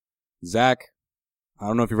 questions. Zach, I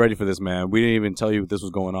don't know if you're ready for this, man. We didn't even tell you this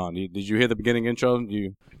was going on. Did you hear the beginning intro?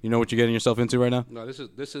 You know what you're getting yourself into right now? No,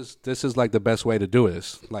 this is like the best way to do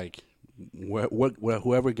this. Like,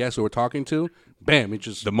 whoever guests who we're talking to, bam, it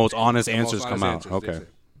just The most honest answers come out. Okay. All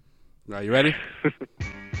right, you ready?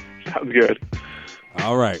 Sounds good.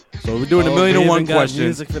 All right. So we're doing a 1,000,001 questions.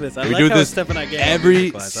 Music for this. I We like do how this Steph and I get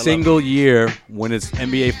every music vibes. I love single year when it's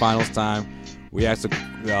NBA Finals time. We ask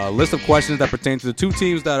a list of questions that pertain to the two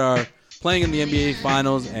teams that are playing in the NBA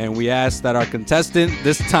Finals, and we ask that our contestant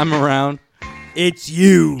this time around, It's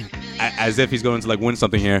you. as if he's going to win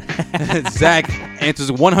something here, Zach answers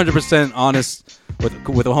 100% honest with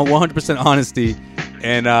 100% honesty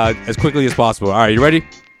and as quickly as possible. All right, you ready?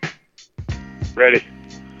 Ready.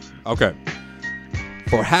 Okay.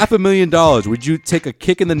 For $500,000, would you take a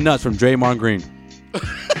kick in the nuts from Draymond Green?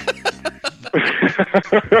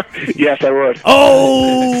 Yes, I would.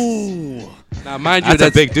 Oh! Now, mind you,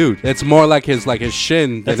 That's a big dude. It's more like his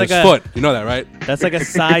shin than That's his like foot. You know that, right? That's like a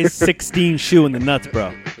size 16 shoe in the nuts,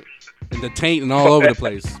 bro. And the taint and all over the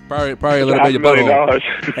place. Probably a little bit of your butthole.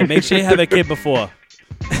 $500,000. And make sure you have a kid before.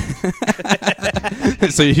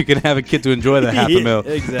 So you can have a kid to enjoy the $500,000.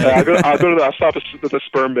 Exactly. I'll stop at the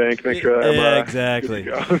sperm bank. Make sure I'm, Exactly.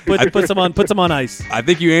 good to go. Put some on ice. I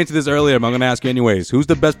think you answered this earlier, but I'm going to ask you anyways. Who's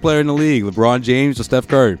the best player in the league, LeBron James or Steph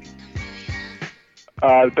Curry?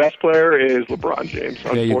 The best player is LeBron James.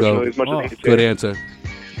 There you Unfortunately, go. as much as I hate to say Good it. answer.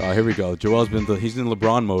 Here we go. Joel's he's in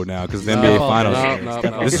LeBron mode now because the No, NBA Finals.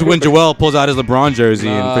 no. This is when Joel pulls out his LeBron jersey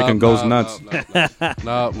and freaking goes nuts.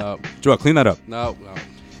 No. Joel, clean that up. No.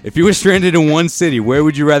 If you were stranded in one city, where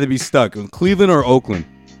would you rather be stuck? In Cleveland or Oakland?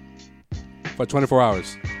 For 24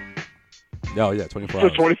 hours. Oh, yeah, 24 For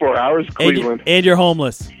hours. 24 hours, Cleveland. And you're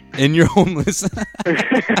homeless. And you're homeless. Maybe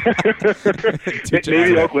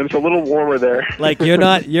Oakland. It's a little warmer there. Like you're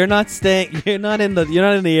not in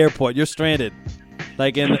the airport. You're stranded.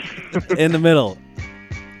 Like in the middle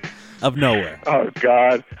of nowhere. Oh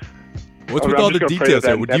God. What's I'm with all just the gonna pray details that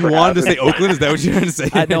there? that Would you never want to say happens. Oakland? Is that what you're trying to say?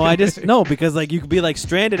 Because like you could be like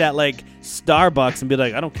stranded at like Starbucks and be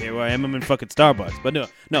like, I don't care where I am. I'm in fucking Starbucks. But no,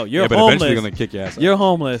 you're Yeah, but homeless. eventually you're going to kick your ass out. You're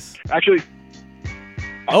homeless. Actually,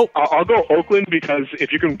 I'll go Oakland because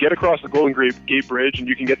if you can get across the Golden Gate Bridge and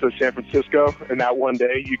you can get to San Francisco in that one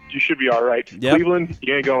day, you should be all right. Yep. Cleveland,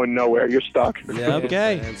 you ain't going nowhere. You're stuck. Yeah,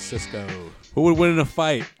 okay. San Francisco. Who would win in a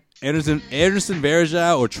fight? Anderson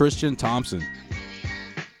Varejao or Tristan Thompson?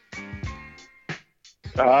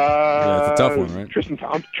 Yeah, it's a tough one, right? Tristan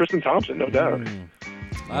Thompson, no doubt.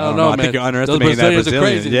 I don't know, I man. think you're underestimating Those that Brazilians Brazilian. are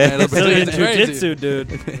crazy. Yeah. man. Those Brazilian Brazilians are crazy. jiu-jitsu,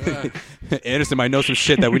 dude. Anderson might know some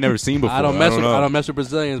shit that we never seen before. I don't mess know. with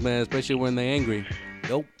Brazilians, man, especially when they're angry.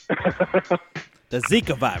 Nope. The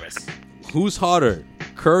Zika virus. Who's hotter,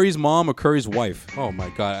 Curry's mom or Curry's wife? Oh my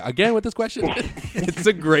God! Again with this question. It's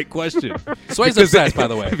a great question. Sway's obsessed, by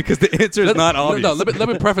the way. Because the answer is not obvious. No, let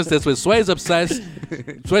me preface this with Sway's obsessed.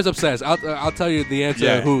 Sway's obsessed. I'll tell you the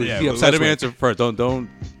answer. Who he Let obsessed him with. answer first. Don't.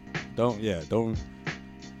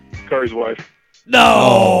 Curry's wife.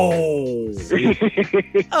 No.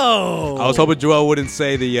 Oh. I was hoping Joel wouldn't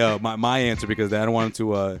say the my answer because I don't want him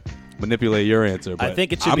to manipulate your answer. But I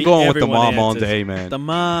think it should I'm be going with the everyone mom all answers. day, man. The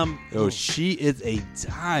mom. Yo, she is a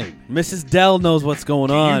dime. Mrs. Dell knows what's going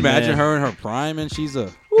Can on. you imagine man. her in her prime and she's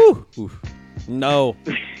a oof. No.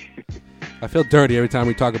 I feel dirty every time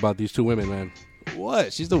we talk about these two women, man.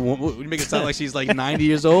 What? She's the woman. You make it sound like she's like 90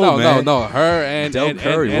 years old. No, man. no. Her and Del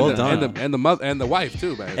Curry, well the, done. and the mother and the wife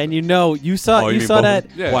too, man. And you saw Oh, you mean saw both? that.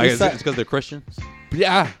 Yeah. Why? You Is saw, it because they're Christians?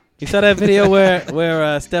 yeah. you saw that video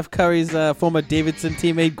where Steph Curry's former Davidson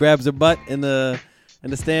teammate grabs her butt in the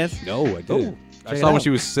stands. No, I didn't. Ooh, I check it saw when out. she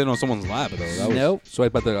was sitting on someone's lap, though. That was, Nope. So I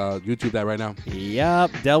about to YouTube that right now.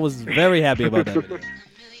 Yup. Dell was very happy about that video.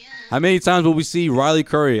 How many times will we see Riley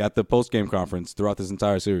Curry at the post-game conference throughout this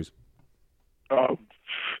entire series?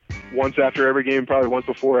 Once after every game, probably once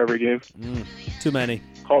before every game. Too many.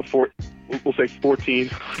 Called we'll say 14.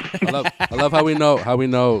 I love how we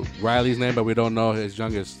know Riley's name, but we don't know his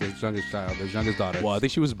youngest child, his youngest daughter. Well, I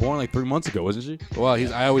think she was born like 3 months ago, wasn't she? Well,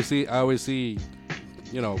 I always see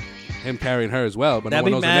him carrying her as well. But That'd no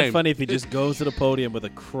be one knows her mad name. funny if he just goes to the podium with a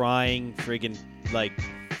crying friggin'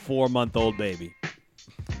 4-month-old baby.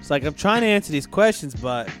 It's like, I'm trying to answer these questions,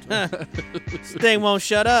 but this thing won't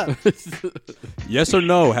shut up. Yes or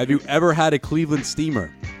no? Have you ever had a Cleveland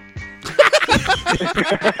steamer?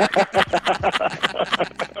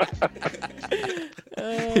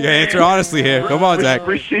 You gotta answer honestly here. Come on, Zach.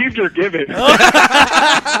 Received or given? Great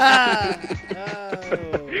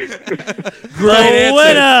Does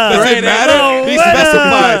winner! it matter? He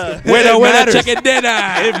specifies. Winner, It winner, matters. chicken dinner.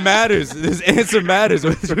 It matters. This answer matters.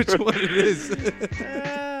 Which one it is.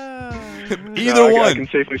 Either I one. can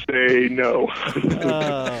safely say no.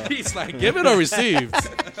 He's like, give it or received.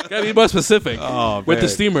 Gotta be more specific Oh, with the man.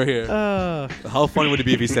 steamer here. How funny would it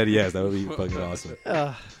be if he said yes? That would be fucking awesome.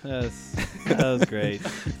 That was great.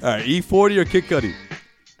 All right, E40 or Kid Cudi?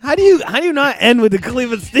 How do you not end with the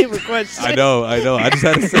Cleveland Steamer question? I know. I just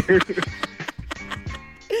had to say.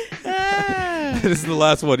 This is the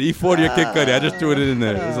last one. E40 or Kid Cudi? I just threw it in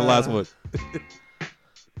there. This is the last one.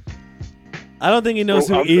 I don't think he knows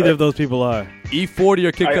Oh, who I'm either sorry. of those people are. E40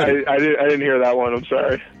 or Kid Cudi? I didn't hear that one. I'm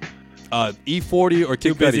sorry. E40 or Kid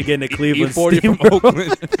Too busy Cudi? getting a Cleveland E40 Steamer. from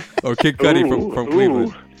Oakland or Kid Cudi from Ooh.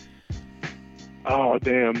 Cleveland? Oh,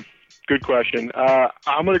 damn. Good question.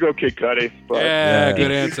 I'm going to go Kid Cudi. But Yeah,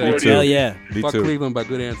 good E40. answer. too. Hell yeah. Me Fuck too. Cleveland, but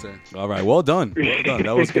good answer. All right, well done. Well done.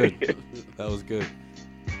 That was good. That was good.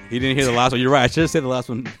 He didn't hear the last one. You're right. I should have said the last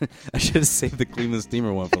one. I should have saved the Cleveland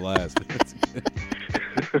Steamer one for last.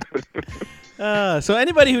 So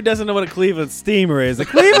anybody who doesn't know what a Cleveland Steamer is, a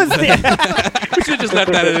Cleveland Steamer, We should just let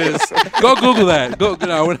that it is. Go Google that.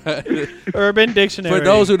 Urban Dictionary. For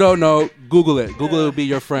those who don't know, Google it. Google it will be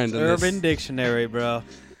your friend. in this. Urban Dictionary, bro.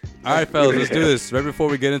 All right, fellas, let's do this. Right before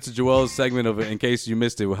we get into Joel's segment of it, in case you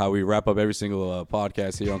missed it, how we wrap up every single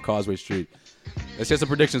podcast here on Causeway Street. Let's get some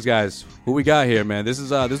predictions, guys. Who we got here, man? This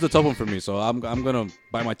is a tough one for me, so I'm gonna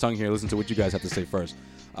bite my tongue here. Listen to what you guys have to say first.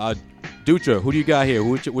 Dutra, who do you got here?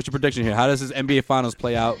 What's your prediction here? How does this NBA Finals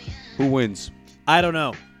play out? Who wins? I don't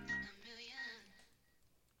know.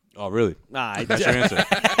 Oh, really? Nah, That's your answer.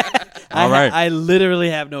 All right. I literally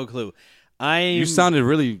have no clue. You sounded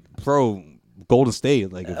really pro Golden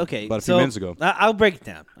State okay. about a few minutes ago. I'll break it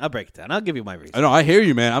down. I'll give you my reason. I know. I hear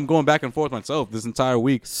you, man. I'm going back and forth myself this entire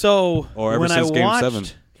week. So Or ever when since I Game watched 7.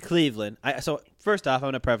 Cleveland, so first off, I'm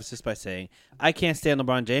going to preface this by saying I can't stand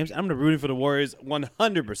LeBron James. I'm rooting for the Warriors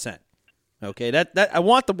 100%. Okay, that I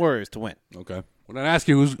want the Warriors to win. Okay. When I ask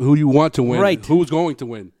you who you want to win, Right. who's going to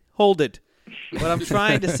win? Hold it. What I'm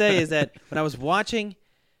trying to say is that when I was watching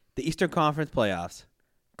the Eastern Conference playoffs,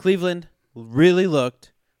 Cleveland really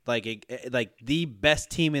looked like the best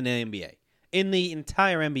team in the NBA, in the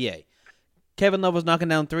entire NBA. Kevin Love was knocking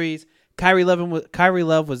down threes. Kyrie Love was Kyrie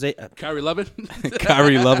Lovin?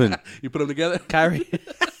 Kyrie Lovin. You put them together? Kyrie.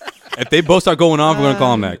 If they both start going off, we're going to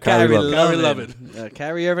call him that. Kyrie Lovin. Kyrie Lovin.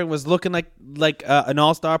 Kyrie Irving was looking like an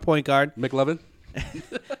all-star point guard. McLovin?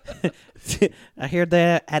 I hear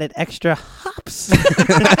they added extra hops.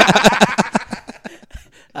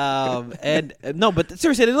 But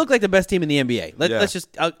seriously, they look like the best team in the NBA. Let's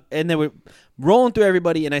just and they were rolling through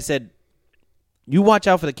everybody, and I said, "You watch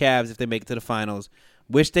out for the Cavs if they make it to the finals."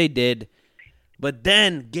 Wish they did, but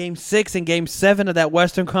then Game 6 and Game 7 of that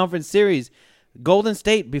Western Conference series, Golden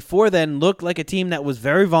State before then looked like a team that was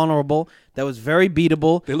very vulnerable, that was very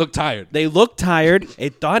beatable. They look tired. They looked tired. They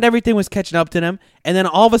thought everything was catching up to them, and then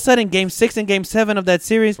all of a sudden, Game 6 and Game 7 of that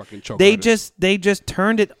series, they just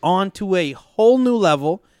turned it on to a whole new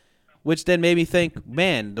level, which then made me think,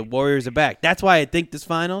 man, the Warriors are back. That's why I think this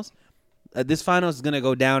finals is going to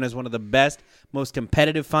go down as one of the best, most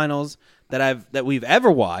competitive finals that we've ever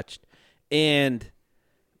watched. And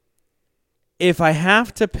if I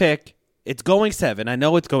have to pick, it's going 7. I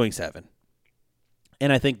know it's going 7.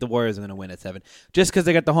 And I think the Warriors are going to win at 7. Just because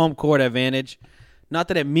they got the home court advantage. Not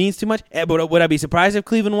that it means too much. But would I be surprised if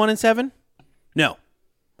Cleveland won in 7? No,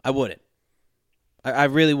 I wouldn't. I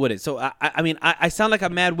really wouldn't. So, I sound like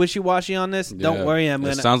I'm mad wishy-washy on this. Yeah. Don't worry.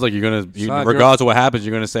 It sounds like you're going to, like regardless of what happens,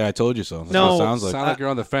 you're going to say, I told you so. That's No. what it sounds like. Sound like you're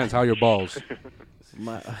on the fence. How are your balls?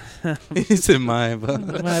 He said, my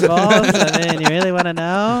My balls? I mean, you really want to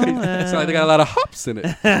know? Sound like they got a lot of hops in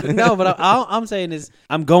it. No, but all I'm saying is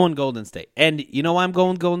I'm going Golden State. And you know why I'm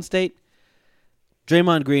going Golden State?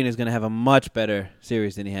 Draymond Green is going to have a much better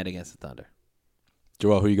series than he had against the Thunder.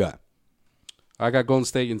 Joel, who you got? I got Golden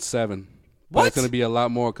State in 7. But What? it's going to be a lot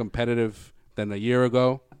more competitive than a year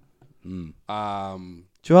ago.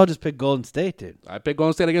 Joel just picked Golden State, dude. I picked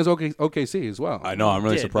Golden State against OKC as well. I know. I'm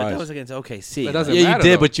really But surprised. that was against OKC. That doesn't Yeah, you matter,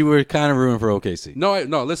 did, though. but you were kind of rooting for OKC.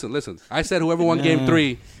 No, listen. I said whoever won Game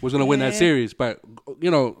 3 was going to win that series, but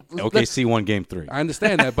OKC won Game 3. I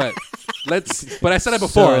understand that, but But I said it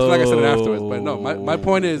before. It's not like I said it afterwards. But no, my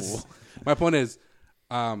point is,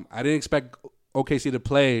 I didn't expect OKC to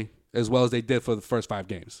play as well as they did for the first 5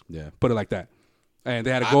 games. Yeah. Put it like that. And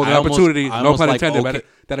they had a golden I almost- opportunity. I No almost pun like intended. But OK-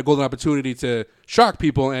 they had a golden opportunity to shock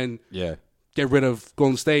people and Yeah. get rid of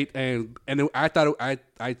Golden State, and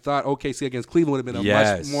I thought OKC against Cleveland would have been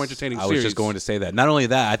a much more entertaining I series. was just going to say that. Not only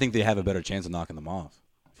that, I think they have a better chance of knocking them off.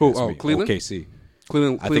 Who? That's Oh, me. Cleveland? OKC.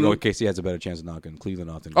 Cleveland. I think OKC has a better chance of knocking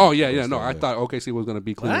Cleveland off than. Oh yeah. Golden No, State, I yeah. thought OKC was going to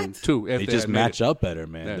beat Cleveland What? too. If They just had made match it. up better,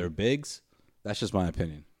 man. Yeah. They're bigs. That's just my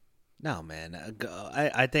opinion. No, man.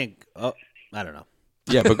 I think. I don't know.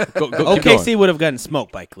 Yeah, but go keep OKC going. would have gotten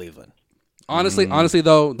smoked by Cleveland. Honestly,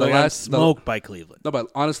 though, the They got last smoked by Cleveland. No, but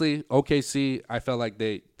honestly, OKC, I felt like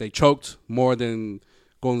they choked more than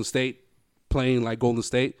Golden State playing like Golden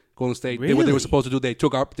State. Golden State did what they were Really? supposed to do. They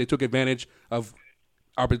took advantage of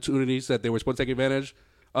opportunities that they were supposed to take advantage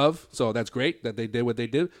of. So that's great that they did what they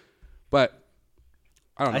did. But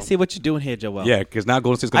I don't know. I see what you're doing here, Joel. Yeah, because now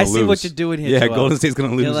Golden State's going I to lose. see what you're doing here, Yeah, Joel. Golden State's going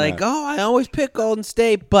to lose. You're like, now. I always pick Golden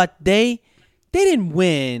State, but they didn't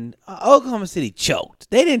win. Oklahoma City choked.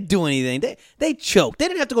 They didn't do anything. They choked. They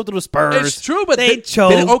didn't have to go through the Spurs. It's true, but they did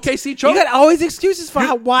choked. OKC choke? You got always excuses for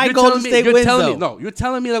why You're Golden telling me- State you're wins, telling though. me, no, you're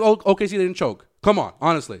telling me like OKC didn't choke. Come on,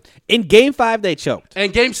 honestly. In Game 5, they choked.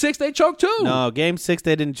 And Game 6, they choked too. No, Game 6,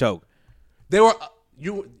 they didn't choke. They were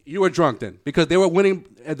you were drunk then because they were winning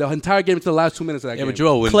the entire game until the last 2 minutes of that Yeah, game. but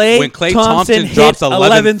Joel, when Klay Klay Thompson Thompson drops hit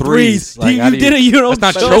 11 threes, like, how you do did it. You don't.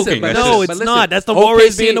 That's not but choking. listen, That's no, just- it's not. That's the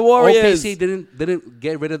Warriors being the Warriors. OKC didn't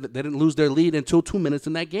get rid of. They didn't lose their lead until 2 minutes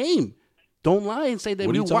in that game. Don't lie and say that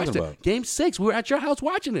What are we you talking watched about? it. Game 6, we were at your house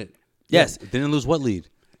watching it. Yes, Didn't lose what lead?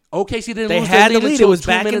 OKC didn't they lose had their the lead. It until was 2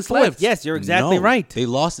 back and minutes forth. left. Yes, you're exactly No, right. They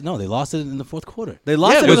lost. No, they lost it in the fourth quarter. They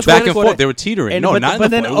lost Yeah, it but in it the was fourth back and quarter. forth. They were teetering. And, No, but, not in but the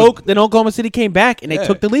then fourth. It was- then Oklahoma City came back and they Yeah.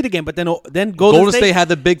 took the lead again. But then Golden Golden State had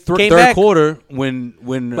the big came third back. quarter when.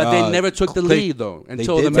 But they never took the Klay- lead, though, they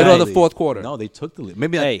until did the take middle of the lead. fourth quarter. No, they took the lead.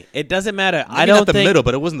 Maybe Hey, it doesn't matter. maybe I don't not the think. middle,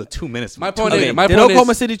 but it wasn't the 2 minutes. My point Okay, is, my did point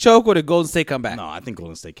Oklahoma is, City choke or did Golden State come back? No, I think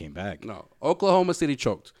Golden State came back. no, Oklahoma City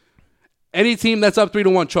choked. Any team that's up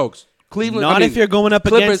 3-1 chokes. Cleveland. Not I mean, if you're going up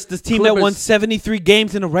Clippers- against this team that won Clippers- 73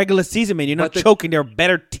 games in a regular season, man. You're not But the- choking. They're a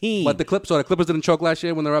better team. But the Clippers didn't choke last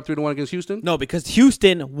year when they were up 3-1 against Houston. no, because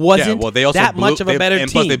Houston wasn't Yeah, well, they also that blew, much of a better and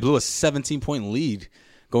team. plus they blew a 17-point lead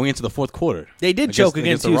going into the fourth quarter. They did choke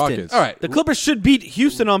against the Houston. Rockets. All right. The Clippers should beat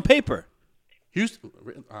Houston on paper. Houston.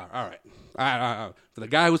 All right. For the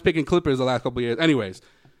guy who was picking Clippers the last couple of years. Anyways,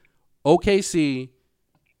 OKC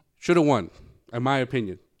should have won, in my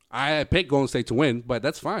opinion. I picked Golden State to win, but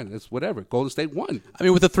that's fine. It's whatever. Golden State won. I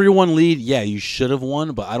mean, with a 3-1 lead, yeah, you should have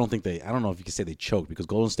won, but I don't know if you can say they choked because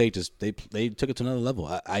Golden State just they took it to another level.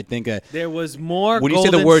 I think There was more. when you say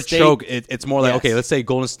the Golden word State- choke, it's more like Yes. okay, let's say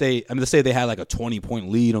Golden State. I mean, let's say they had like a 20-point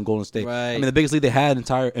lead on Golden State. Right. I mean, the biggest lead they had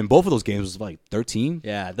in both of those games was like 13.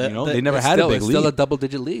 Yeah, they never It's had still, a big it's lead. still a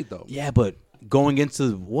double-digit lead, though. Yeah, but going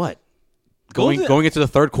into what? Golden- Going into the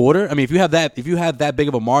third quarter. I mean, if you have that big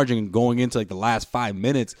of a margin going into like the last 5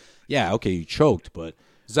 minutes, yeah, okay, you choked, but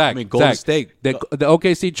Zach, I mean, Golden Zach, State. The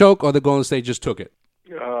OKC choke or the Golden State just took it?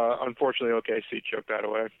 Unfortunately, OKC choked that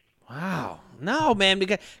away. Wow. No, man,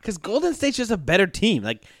 because Golden State's just a better team.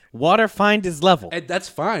 Like, water find his level. And that's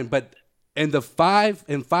fine, but in five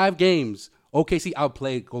games, OKC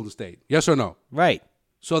outplayed Golden State. Yes or no? Right.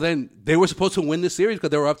 So then they were supposed to win this series because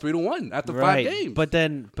they were up 3-1 after 5 games. But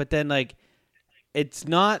then, like, it's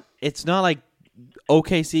not like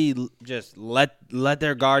OKC just let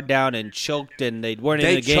their guard down and choked and they weren't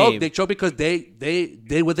in the game. They choked because they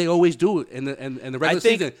did what they always do in the regular think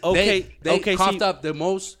season. they They coughed up the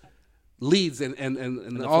most leads in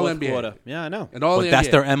the all fourth NBA. quarter. Yeah, I know. And all But the that's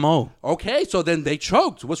NBA. their MO. Okay, so then they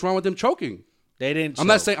choked. What's wrong with them choking? They didn't. I'm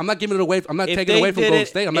not saying I'm not giving it away. I'm not If taking it they away from did Golden it-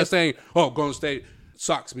 State. I'm not if- saying Golden State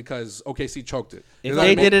sucks because OKC choked it. If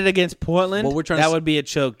they did it against Portland, What we're trying to that s- would be a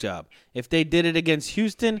choke job. If they did it against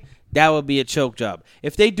Houston, that would be a choke job.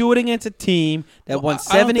 If they do it against a team that won I don't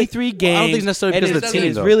think- 73 games, I don't think it's necessarily and because of the is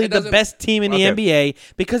team, though. really It the doesn't- best team in the Okay. NBA,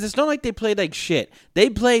 because it's not like they played like shit. They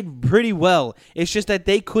played pretty well. It's just that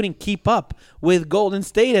they couldn't keep up with Golden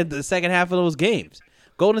State at the second half of those games.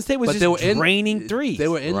 Golden State was But they were just draining threes. They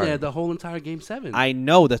were in Right. there the whole entire Game 7. I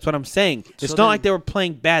know. That's what I'm saying. It's not like they were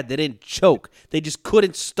playing bad. They didn't choke. They just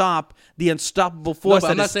couldn't stop the unstoppable force I'm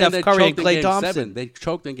that not is saying Steph they Curry and choked in Klay Game Thompson. 7. They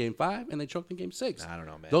choked in Game 5 and they choked in Game 6. I don't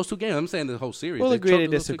know, man. Those 2 games. I'm saying the whole series. We'll they agree choked to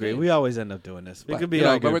in those 2 disagree. games. We always end up doing this. We But, could be you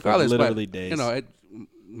know, arguing but for regardless, literally but, days. You know,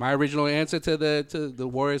 my original answer to the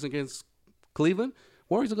Warriors against Cleveland,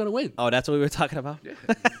 Warriors are going to win. Oh, that's what we were talking about?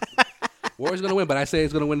 Warriors are going to win, but I say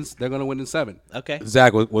it's going to win. They're going to win in 7. Okay.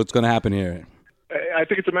 Zach, what's going to happen here? I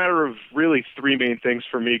think it's a matter of really 3 main things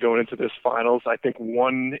for me going into this finals. I think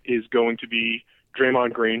one is going to be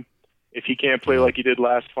Draymond Green. If he can't play like he did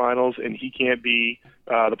last finals and he can't be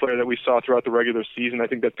the player that we saw throughout the regular season, I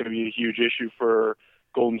think that's going to be a huge issue for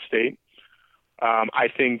Golden State. I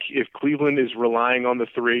think if Cleveland is relying on the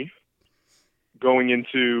 3 going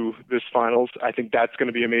into this finals, I think that's going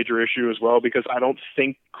to be a major issue as well, because I don't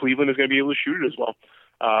think Cleveland is going to be able to shoot it as well.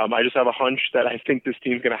 I just have a hunch that I think this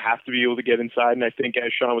team's going to have to be able to get inside, and I think,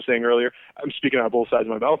 as Sean was saying earlier, I'm speaking out of both sides of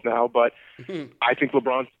my mouth now, but I think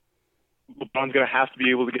LeBron's going to have to be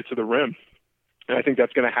able to get to the rim. And I think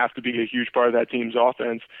that's going to have to be a huge part of that team's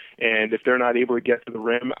offense. And if they're not able to get to the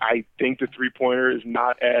rim, I think the three-pointer is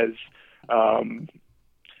not as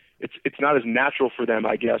it's not as natural for them,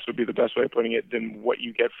 I guess, would be the best way of putting it, than what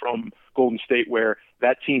you get from Golden State, where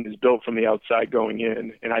that team is built from the outside going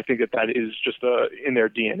in. And I think that is just in their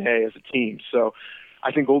DNA as a team. So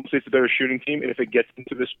I think Golden State's a better shooting team. And if it gets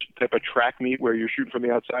into this type of track meet where you're shooting from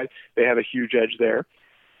the outside, they have a huge edge there.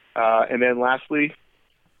 And then lastly,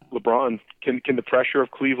 LeBron, can the pressure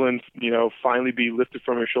of Cleveland, finally be lifted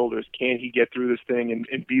from his shoulders? Can he get through this thing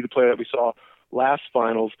and be the player that we saw last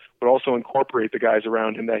finals, but also incorporate the guys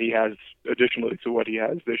around him that he has additionally to what he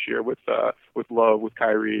has this year with Love, with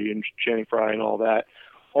Kyrie and Channing Frye and all that?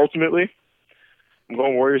 Ultimately, I'm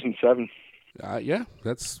going Warriors in 7. Yeah,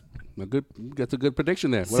 that's a good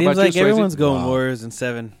prediction there. What Seems about like you, Swayze? everyone's going Warriors in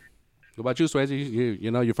 7. What about you, Swayze?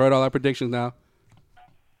 You've heard all our predictions now.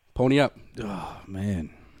 Pony up. Oh, man.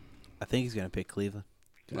 I think he's going to pick Cleveland.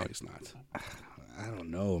 No, he's not. I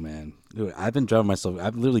don't know, man. Dude, I've been driving myself.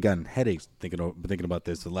 I've literally gotten headaches thinking about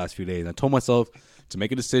this the last few days. I told myself to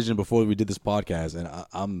make a decision before we did this podcast, and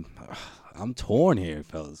I'm torn here,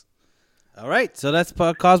 fellas. All right, so that's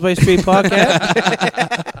Causeway Street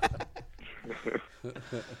Podcast.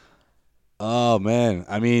 Oh man,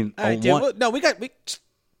 I mean, All right, dude,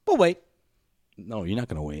 we'll wait. No, you're not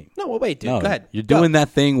gonna wait. No, we'll wait, dude. No, Go ahead. You're doing that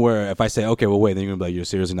thing where if I say, okay, well, wait, then you're gonna be like, you're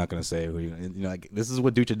seriously not gonna say who like this is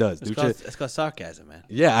what Ducha does. It's called sarcasm, man.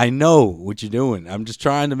 Yeah, I know what you're doing. I'm just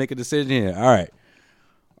trying to make a decision here. All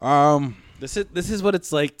right. This is what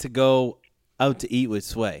it's like to go out to eat with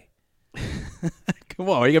Sway. Come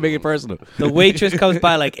on, you gonna make it personal. The waitress comes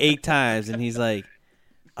by like 8 times, and he's like,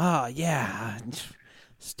 "Oh yeah,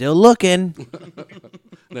 still looking."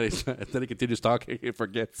 Then he continues talking. He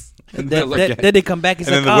forgets. And then they come back. He's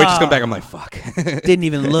And like, then the waitress come back. I'm like, fuck. Didn't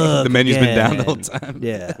even look. The menu's been down the again." whole time.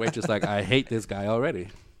 Yeah, Wait, just like, I hate this guy already.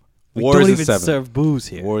 we Warriors don't in even 7. serve booze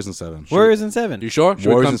here. Warriors in 7. Warriors in 7. You sure?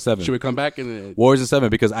 Warriors in 7. Should we come back and Warriors in 7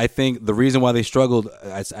 because I think the reason why they struggled,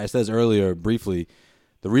 I said this earlier briefly,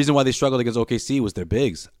 the reason why they struggled against OKC was their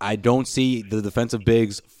bigs. I don't see the defensive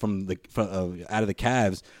bigs from out of the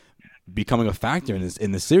Cavs becoming a factor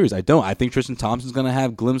in this series. I don't. I think Tristan Thompson's going to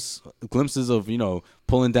have glimpses of,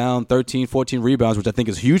 pulling down 13, 14 rebounds, which I think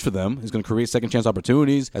is huge for them. He's going to create second chance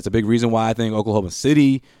opportunities. That's a big reason why I think Oklahoma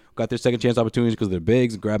City got their second chance opportunities, because of their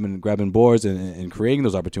bigs, grabbing boards and creating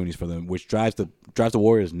those opportunities for them, which drives the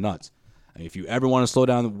Warriors nuts. And if you ever want to slow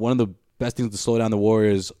down, one of the best things to slow down the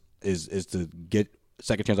Warriors is to get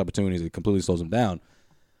second chance opportunities. It completely slows them down.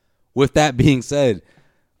 With that being said,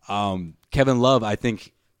 Kevin Love, I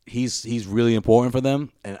think he's really important for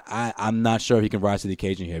them, and I'm not sure if he can rise to the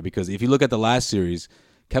occasion here, because if you look at the last series,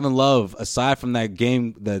 Kevin Love, aside from that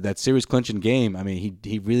game, that series clinching game, I mean,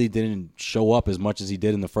 he really didn't show up as much as he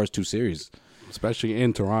did in the first 2 series, especially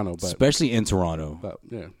in Toronto. But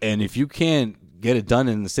yeah. And if you can't get it done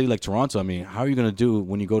in a city like Toronto, I mean, how are you going to do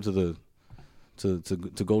when you go to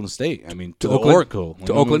Golden State? I mean, to the Oakland? Oracle.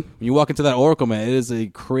 To Oakland? When you walk into that Oracle, man, it is a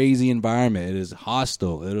crazy environment. It is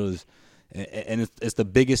hostile. And it's the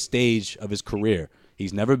biggest stage of his career.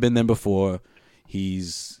 He's never been there before.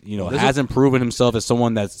 He's, hasn't proven himself as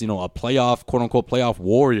someone that's, a playoff, quote unquote, playoff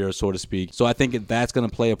warrior, so to speak. So I think that's going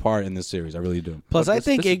to play a part in this series. I really do. Plus, I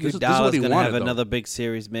think this is Iguodala what is he going to have wanted, another big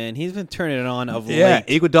series, man. He's been turning it on of Yeah,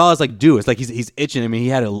 late. Iguodala is like due. It's like he's itching. I mean, he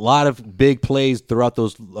had a lot of big plays throughout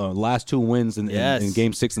those last 2 wins in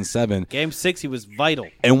Game 6 and 7. Game 6, he was vital.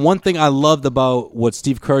 And one thing I loved about what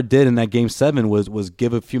Steve Kerr did in that Game 7 was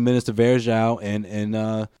give a few minutes to Verjao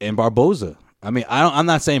and Barboza. I mean, I'm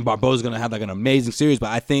not saying Barboza's going to have like an amazing series, but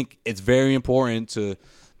I think it's very important to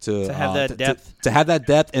have that depth. to have that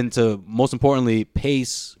depth, and to most importantly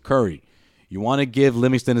pace Curry. You want to give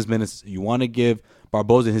Livingston his minutes. You want to give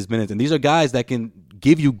Barboza his minutes, and these are guys that can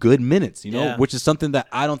give you good minutes. Which is something that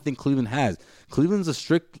I don't think Cleveland has. Cleveland's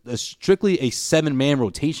strictly a 7-man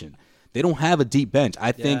rotation. They don't have a deep bench.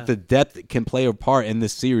 I think the depth can play a part in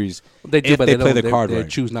this series. They do, if but they play the card right. They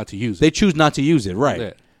choose not to use it. They choose not to use it, right?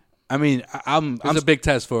 Yeah. I mean, It's a big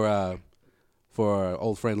test for our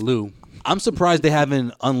old friend Lou. I'm surprised they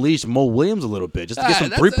haven't unleashed Mo Williams a little bit just to get some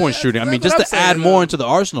That's- 3-point shooting. I mean, that's just what to I'm add saying, more though. into the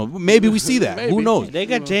arsenal. Maybe we see that. Who Maybe. knows? They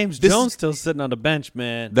got James This- Jones still sitting on the bench,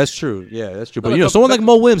 man. That's true. Yeah, that's true. But but someone like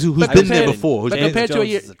Mo Williams who's but been there compared- before. But Who's compared to a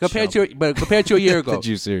year, Jones is a compared to a year ago, the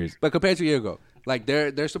Jew series. But compared to a year ago, like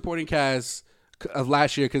their supporting cast of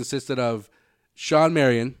last year consisted of Sean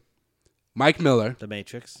Marion, Mike Miller, The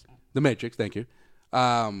Matrix. The Matrix. Thank you.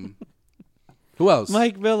 Who else?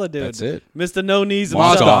 Mike Miller, dude. That's it. Mr. No Knees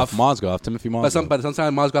himself. Mozgov. Timothy But Mozgov.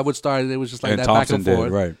 sometimes Mozgov would start, and it was just like And that Thompson back and forth.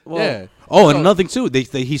 did, right. Well, Yeah. Oh, and another thing too,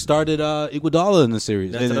 he started Iguodala in the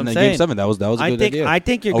series That's in what I'm Game saying. 7. That was a good idea. I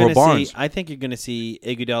think you're Over going to Barnes. see. I think you're going to see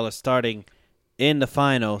Iguodala starting in the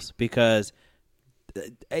finals because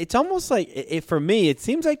it's almost like for me. It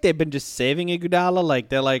seems like they've been just saving Iguodala. Like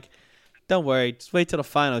they're like, don't worry, just wait till the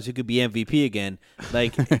finals. You could be MVP again.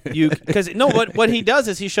 Like because what he does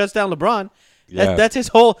is he shuts down LeBron. Yeah. That's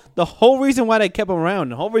the whole reason why they kept him around.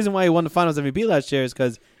 The whole reason why he won the Finals MVP last year is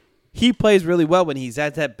because he plays really well when he's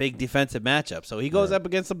at that big defensive matchup. So he goes up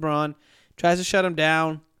against LeBron, tries to shut him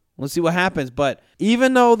down. We'll see what happens. But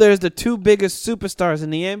even though there's the two biggest superstars in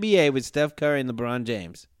the NBA with Steph Curry and LeBron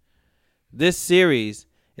James, this series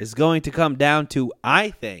is going to come down to,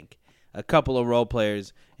 I think, a couple of role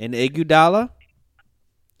players in Iguodala,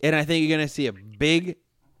 and I think you're going to see a big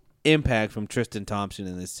impact from Tristan Thompson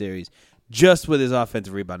in this series. Just with his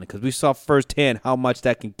offensive rebounding, because we saw firsthand how much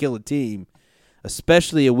that can kill a team,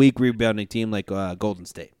 especially a weak rebounding team like Golden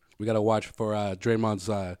State. We got to watch for Draymond's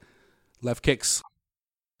left kicks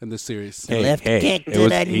in this series. He did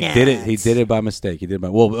it by mistake. He did it by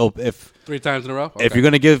if 3 times in a row? if you're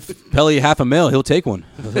gonna give Pelly $500,000, he'll take one.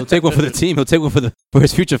 He'll take one for the team. He'll take one for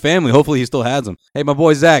his future family. Hopefully, he still has them. Hey, my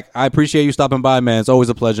boy Zach, I appreciate you stopping by, man. It's always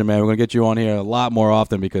a pleasure, man. We're gonna get you on here a lot more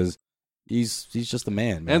often because he's just a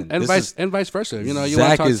man, man. And vice versa. You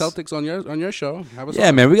Zach want to talk Celtics on your show? Have us Yeah,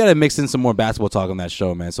 on. man, we got to mix in some more basketball talk on that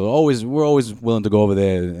show, man. So we're always willing to go over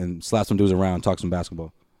there and slap some dudes around, talk some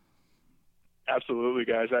basketball. Absolutely,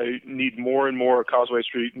 guys. I need more and more Causeway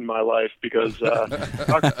Street in my life because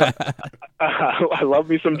I love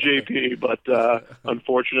me some JP, but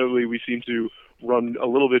unfortunately we seem to run a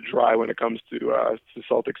little bit dry when it comes to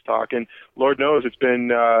Celtics talk. And Lord knows it's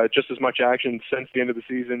been just as much action since the end of the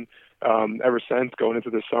season, ever since going into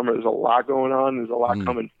the summer. There's a lot going on. There's a lot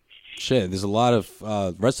coming. Shit, there's a lot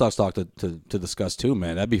of Red Sox talk to discuss too,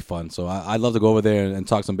 man. That'd be fun. So I'd love to go over there and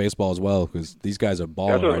talk some baseball as well because these guys are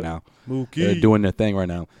balling right now. Mookie. They're doing their thing right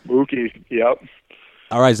now. Mookie, yep.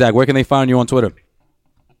 All right, Zach, where can they find you on Twitter?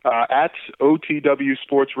 At OTW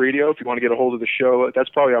Sports Radio, if you want to get a hold of the show. That's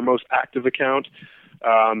probably our most active account.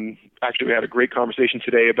 Actually, we had a great conversation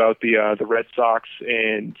today about the Red Sox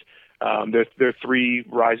and their 3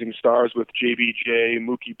 rising stars with JBJ,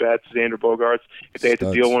 Mookie Betts, Xander Bogaerts. If they had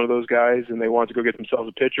to deal one of those guys and they wanted to go get themselves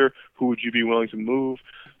a pitcher, who would you be willing to move?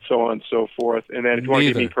 So on and so forth. And then if you want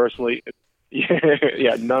to get me personally,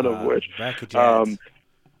 yeah, none of which. But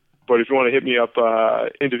if you want to hit me up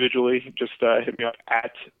individually, just hit me up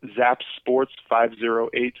at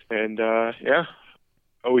ZapSports508. And,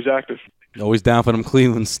 always active. Always down for them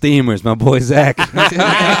Cleveland Steamers, my boy Zach. All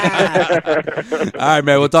right,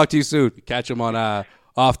 man. We'll talk to you soon. Catch him on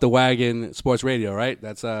Off the Wagon Sports Radio, right?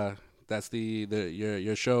 That's your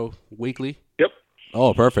show weekly. Yep.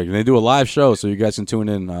 Oh, perfect. And they do a live show, so you guys can tune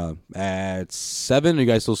in at 7. You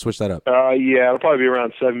guys still switch that up? Yeah, it'll probably be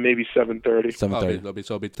around 7, maybe 7:30. 7:30.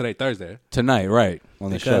 It'll be today, Thursday. Tonight, right,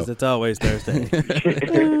 on the show. Because it's always Thursday.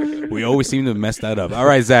 We always seem to mess that up. All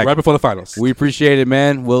right, Zach. Right before the finals. We appreciate it,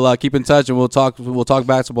 man. We'll keep in touch, and we'll talk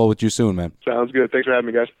basketball with you soon, man. Sounds good. Thanks for having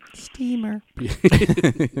me, guys. Steamer.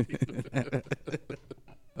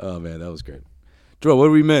 Oh, man, that was great. Drew, what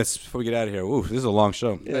did we miss before we get out of here? Ooh, this is a long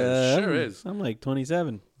show. Yeah, it sure is. I'm like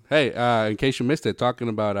 27. Hey, in case you missed it, talking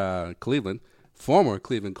about Cleveland, former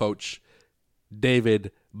Cleveland coach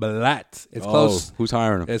David Blatt. It's close. Who's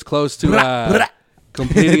hiring him? It's close to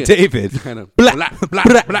completing David. Kind of Blatt.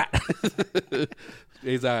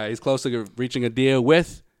 He's close to reaching a deal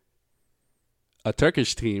with a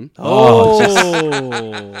Turkish team.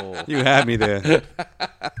 Oh. You had me there.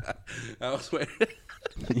 I was waiting.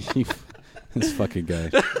 This fucking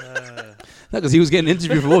guy. because he was getting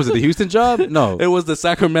interviewed for what was it? The Houston job? No, It was the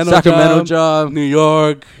Sacramento job. New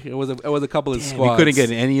York. It was a couple of Damn, squads. he couldn't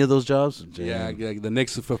get any of those jobs. Yeah, Damn. the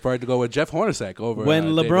Knicks preferred to go with Jeff Hornacek over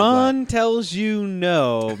When David LeBron Black. tells you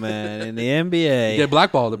no, man, in the NBA, He get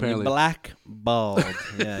blackballed apparently. Blackballed.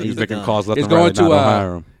 Yeah, He's he's making done. calls left He's and right. going Don't to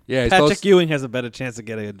hire him. Yeah, he's Patrick supposed- Ewing has a better chance of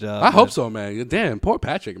getting a job. I hope man. so, man. Damn, poor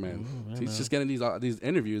Patrick, man. He's just getting these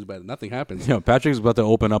interviews, but nothing happens. You know, Patrick's about to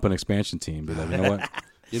open up an expansion team. Be like, you know what?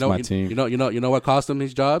 You It's know, my team. you know what cost him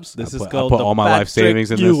these jobs? This I is put called the all my life Patrick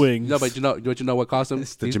savings in this. Ewing. No, but you know what cost him?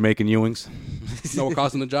 The Jamaican Ewings. You know what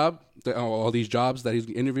cost him the job? All these jobs that he's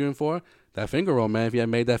interviewing for? That finger roll, man. If he had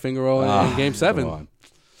made that finger roll in Game 7. come on.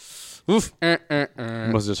 Oof. You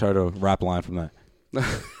must have just heard a rap line from that.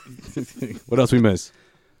 What else we miss?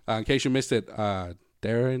 In case you missed it,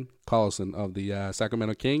 Darren Collison of the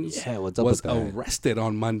Sacramento Kings Yeah, what's up was with that? arrested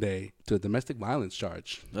on Monday to a domestic violence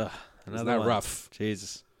charge. Ugh, Isn't another that one. rough?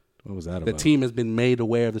 Jesus. What was that The about? team has been made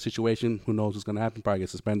aware of the situation. Who knows what's going to happen? Probably get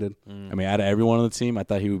suspended. I mean, out of everyone on the team, I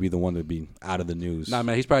thought he would be the one to be out of the news. Nah,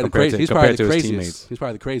 man, he's probably the compared craziest. to- He's probably compared the to his craziest. teammates. He's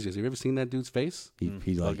probably the craziest. Have you ever seen that dude's face? He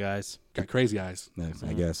Well, like, guys. Got crazy eyes.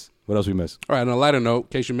 I guess. What else we miss? All right, on a lighter note, in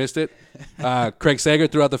case you missed it, Craig Sager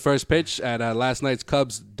threw out the first pitch at last night's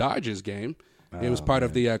Cubs-Dodgers game. It was part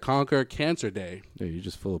of the Conquer Cancer Day. Yeah, you're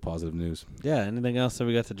just full of positive news. Yeah, anything else that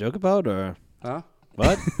we got to joke about or Huh?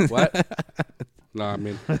 what? What? No, I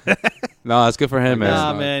mean, No, that's good for him, man.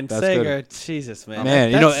 Nah, man, That's Sager, good. Jesus, man. Man,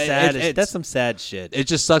 you that's know, sad. it's- That's some sad shit. It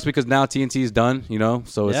just sucks because now TNT is done, you know?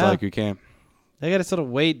 So it's Yeah. like you can't. They got to sort of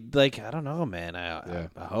wait. Like, I don't know, man. Yeah.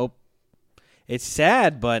 I hope it's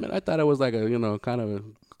sad, but I thought it was like a kind of a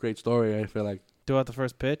great story. I feel like throughout the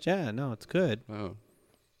first pitch, yeah, no, it's good. oh,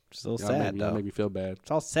 It's a little y'all sad, made, y'all though. made me feel bad.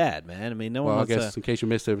 It's all sad, man. I mean, no Well, one I wants guess to. in case you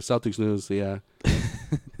missed it, Celtics news,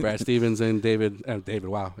 Brad Stevens and David, and Danny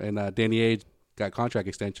Ainge got contract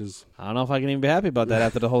extensions. I don't know if I can even be happy about that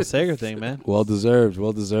after the whole Sager thing, man. Well deserved.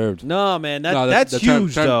 Well deserved. No, man, No, that's the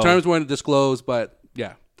huge, though. Terms weren't disclosed, but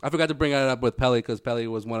yeah, I forgot to bring that up with Pelly because Pelly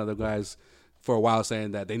was one of the guys for a while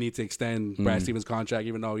saying that they need to extend Brad Stevens' contract,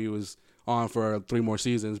 even though he was on for 3 more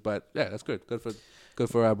seasons. But yeah, that's good. Good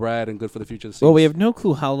for Brad and good for the future of the Well, we Saints. have no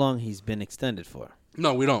clue how long he's been extended for.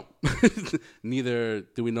 No, we don't. Neither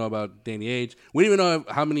do we know about Danny Ainge. We didn't even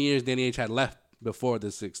know how many years Danny Ainge had left before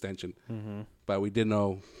this extension. But we did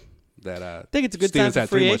know that I think it's a good Stevens time had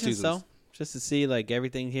for 3 free more agents, seasons. though, just to see like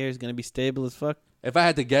everything here is going to be stable as fuck. If I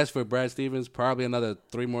had to guess for Brad Stevens, probably another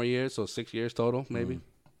 3 more years, so 6 years total, maybe.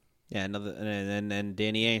 Yeah, another, and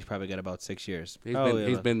Danny Ainge probably got about 6 years.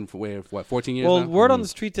 He's been for 14 years Well, now? word on the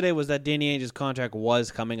street today was that Danny Ainge's contract was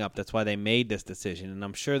coming up. That's why they made this decision, and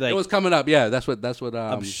I'm sure that It was coming up, yeah. That's what I'm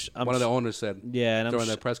one of the owners said. yeah, and during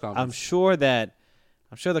their press conference. I'm sure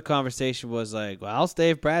the conversation was like, "Well, I'll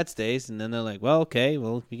stay if Brad stays," and then they're like, "Well, okay,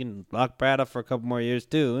 well, we can lock Brad up for a couple more years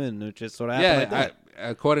too," and it just sort of happened like that.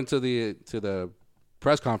 According to the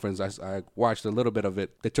press conference, I watched a little bit of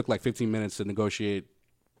it. It took like 15 minutes to negotiate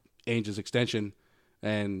Ainge's extension,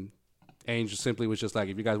 and Ainge simply was just like,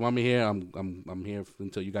 "If you guys want me here, I'm here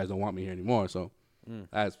until you guys don't want me here anymore." So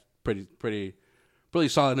that's pretty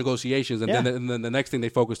solid negotiations. And Yeah. then the next thing they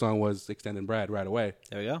focused on was extending Brad right away.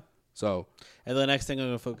 There we go. So And the next thing I'm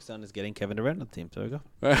going to focus on is getting Kevin Durant on the team. So there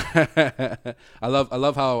we go. I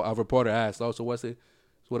love how a reporter asked, "Oh, so what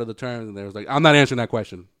are the terms?" And there was like, "I'm not answering that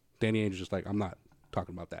question." Danny Ainge was just like, "I'm not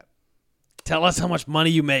talking about that." Tell us how much money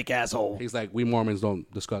you make, asshole. He's like, "We Mormons don't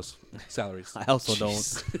discuss salaries." I also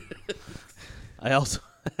don't. I also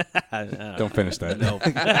Don't finish that. No.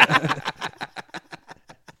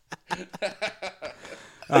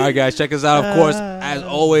 All right, guys, check us out, of course, as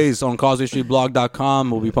always, on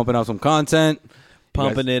CausewayStreetBlog.com. We'll be pumping out some content.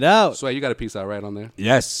 Pumping it out. So you got a piece out right on there.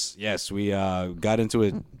 Yes. We got into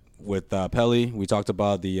it with Pelly. We talked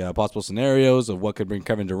about the possible scenarios of what could bring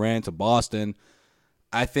Kevin Durant to Boston.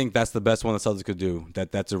 I think that's the best one the Celtics could do.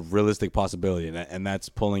 That's a realistic possibility, and that's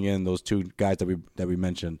pulling in those 2 guys that we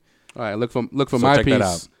mentioned. All right, look for So my check that piece,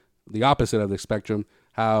 out. the opposite of the spectrum.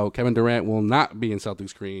 How Kevin Durant will not be in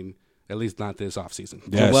Celtics green, at least not this offseason.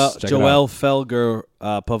 Yes, check it Joel out. Felger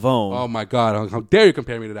Pavone, Oh my God! How dare you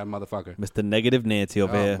compare me to that motherfucker? Mr. Negative Nancy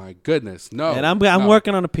over Oh here. my goodness, no! And I'm no.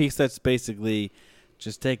 working on a piece that's basically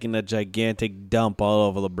just taking a gigantic dump all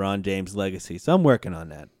over LeBron James' legacy. So I'm working on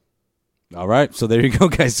that. All right, so there you go,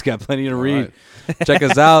 guys. Got plenty to read. right. Check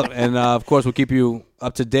us out, and of course, we'll keep you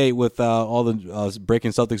up to date with all the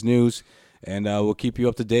breaking Celtics news, and we'll keep you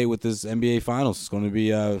up to date with this NBA Finals. It's going to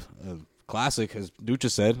be a classic, as Ducha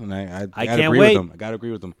said, and I I gotta can't agree wait. with him. I gotta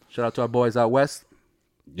agree with him. Shout out to our boys out west.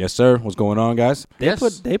 Yes, sir. What's going on, guys?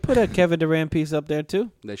 They put a Kevin Durant piece up there too.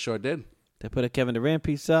 They sure did. They put a Kevin Durant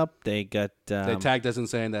piece up. They got They tagged us in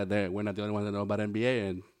saying that we're not the only ones that know about NBA,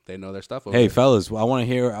 and they know their stuff. Hey, fellas, I want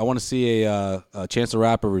to see a Chance the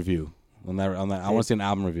Rapper review on that. I want to see an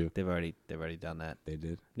album review. They've already done that. They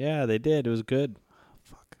did. Yeah, they did. It was good.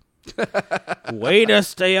 Way to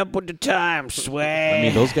stay up with the times, swag. I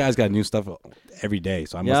mean, those guys got new stuff every day,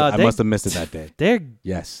 so I must have missed it that day. They're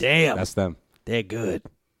Yes. damn. That's them. They're good.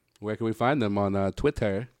 Where can we find them on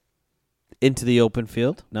Twitter? Into the Open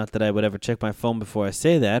Field. Not that I would ever check my phone before I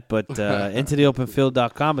say that, but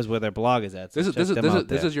intotheopenfield.com is where their blog is at. So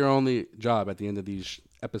This is your only job at the end of these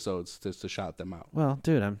episodes to shout them out. Well,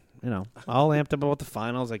 dude, I'm all amped up about the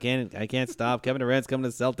finals. I can't stop. Kevin Durant's coming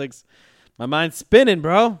to the Celtics. My mind's spinning,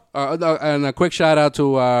 bro. And a quick shout out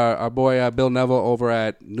to our boy Bill Neville over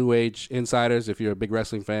at New Age Insiders. If you're a big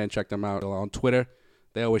wrestling fan, check them out on Twitter.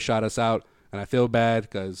 They always shout us out, and I feel bad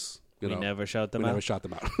because we never shout them out. Never shout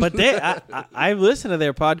them out. But I listen to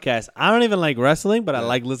their podcast. I don't even like wrestling, but I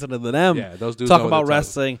like listening to them. Yeah, those dudes talk know about what they're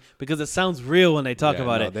wrestling because it sounds real when they talk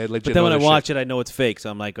about it. But then when I watch it, I know it's fake. So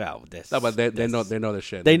I'm like, wow, this. No, but they know their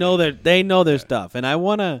shit. They know their stuff, and I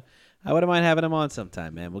wouldn't mind having them on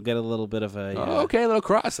sometime, man. We'll get a little bit of a a little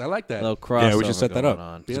cross. I like that. Little cross. Yeah, we should set that up.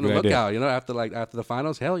 On. Be on the lookout. After the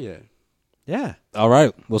finals, hell yeah. Yeah. All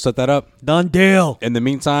right, we'll set that up. Done deal. In the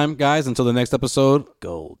meantime, guys, until the next episode,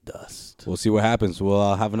 Gold Dust. we'll see what happens.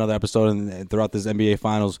 We'll have another episode throughout this NBA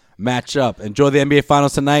Finals matchup. Enjoy the NBA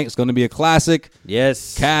Finals tonight. It's going to be a classic.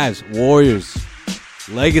 Yes. Cavs, Warriors,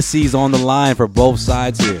 legacies on the line for both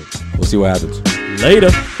sides here. We'll see what happens. Later.